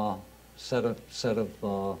set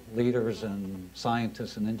of leaders and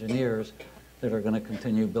scientists and engineers that are going to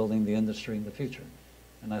continue building the industry in the future.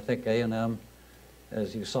 And I think A&M,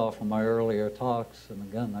 as you saw from my earlier talks, and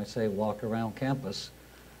again, I say walk around campus,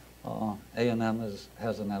 A&M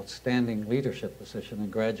has an outstanding leadership position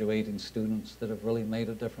in graduating students that have really made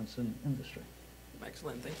a difference in industry.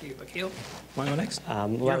 Excellent, thank you. Akhil, want to go next? Your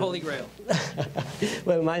Well- holy grail.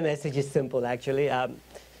 Well, my message is simple, actually.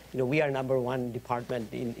 We are #1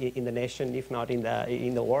 department in the nation, if not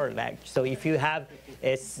in the world. So if you have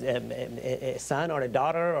a son or a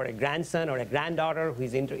daughter or a grandson or a granddaughter who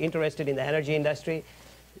is interested in the energy industry,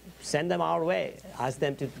 send them our way. Ask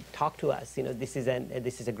them to talk to us. This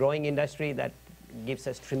is a growing industry that gives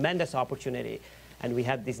us tremendous opportunity, and we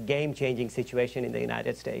have this game-changing situation in the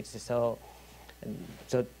United States. So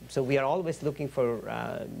we are always looking for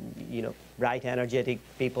bright, energetic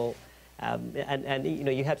people. And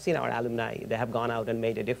you have seen our alumni. They have gone out and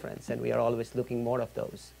made a difference, and we are always looking more of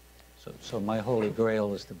those. So my holy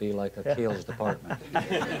grail is to be like Akhil's department.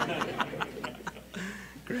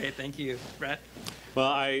 Great, thank you. Brett? Well,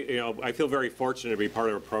 I feel very fortunate to be part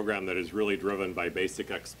of a program that is really driven by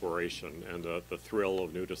basic exploration and the thrill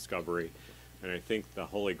of new discovery. And I think the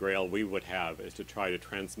holy grail we would have is to try to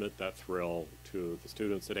transmit that thrill to the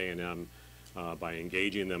students at A&M by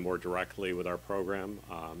engaging them more directly with our program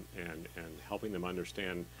and helping them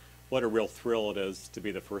understand what a real thrill it is to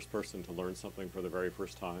be the first person to learn something for the very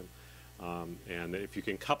first time. And if you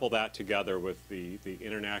can couple that together with the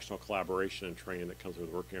international collaboration and training that comes with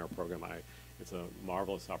working our program, it's a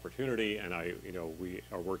marvelous opportunity, and we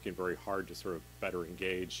are working very hard to sort of better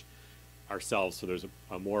engage ourselves so there's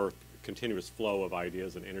a more continuous flow of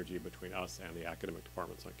ideas and energy between us and the academic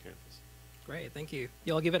departments on campus. Great, thank you.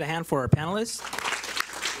 You all give it a hand for our panelists.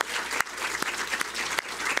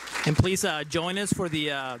 And please join us for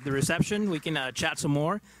the reception. We can chat some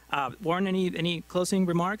more. Warren, any closing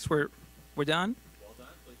remarks? We're done? Well done.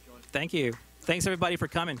 Please join us. Thank you. Thanks everybody for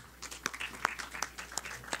coming.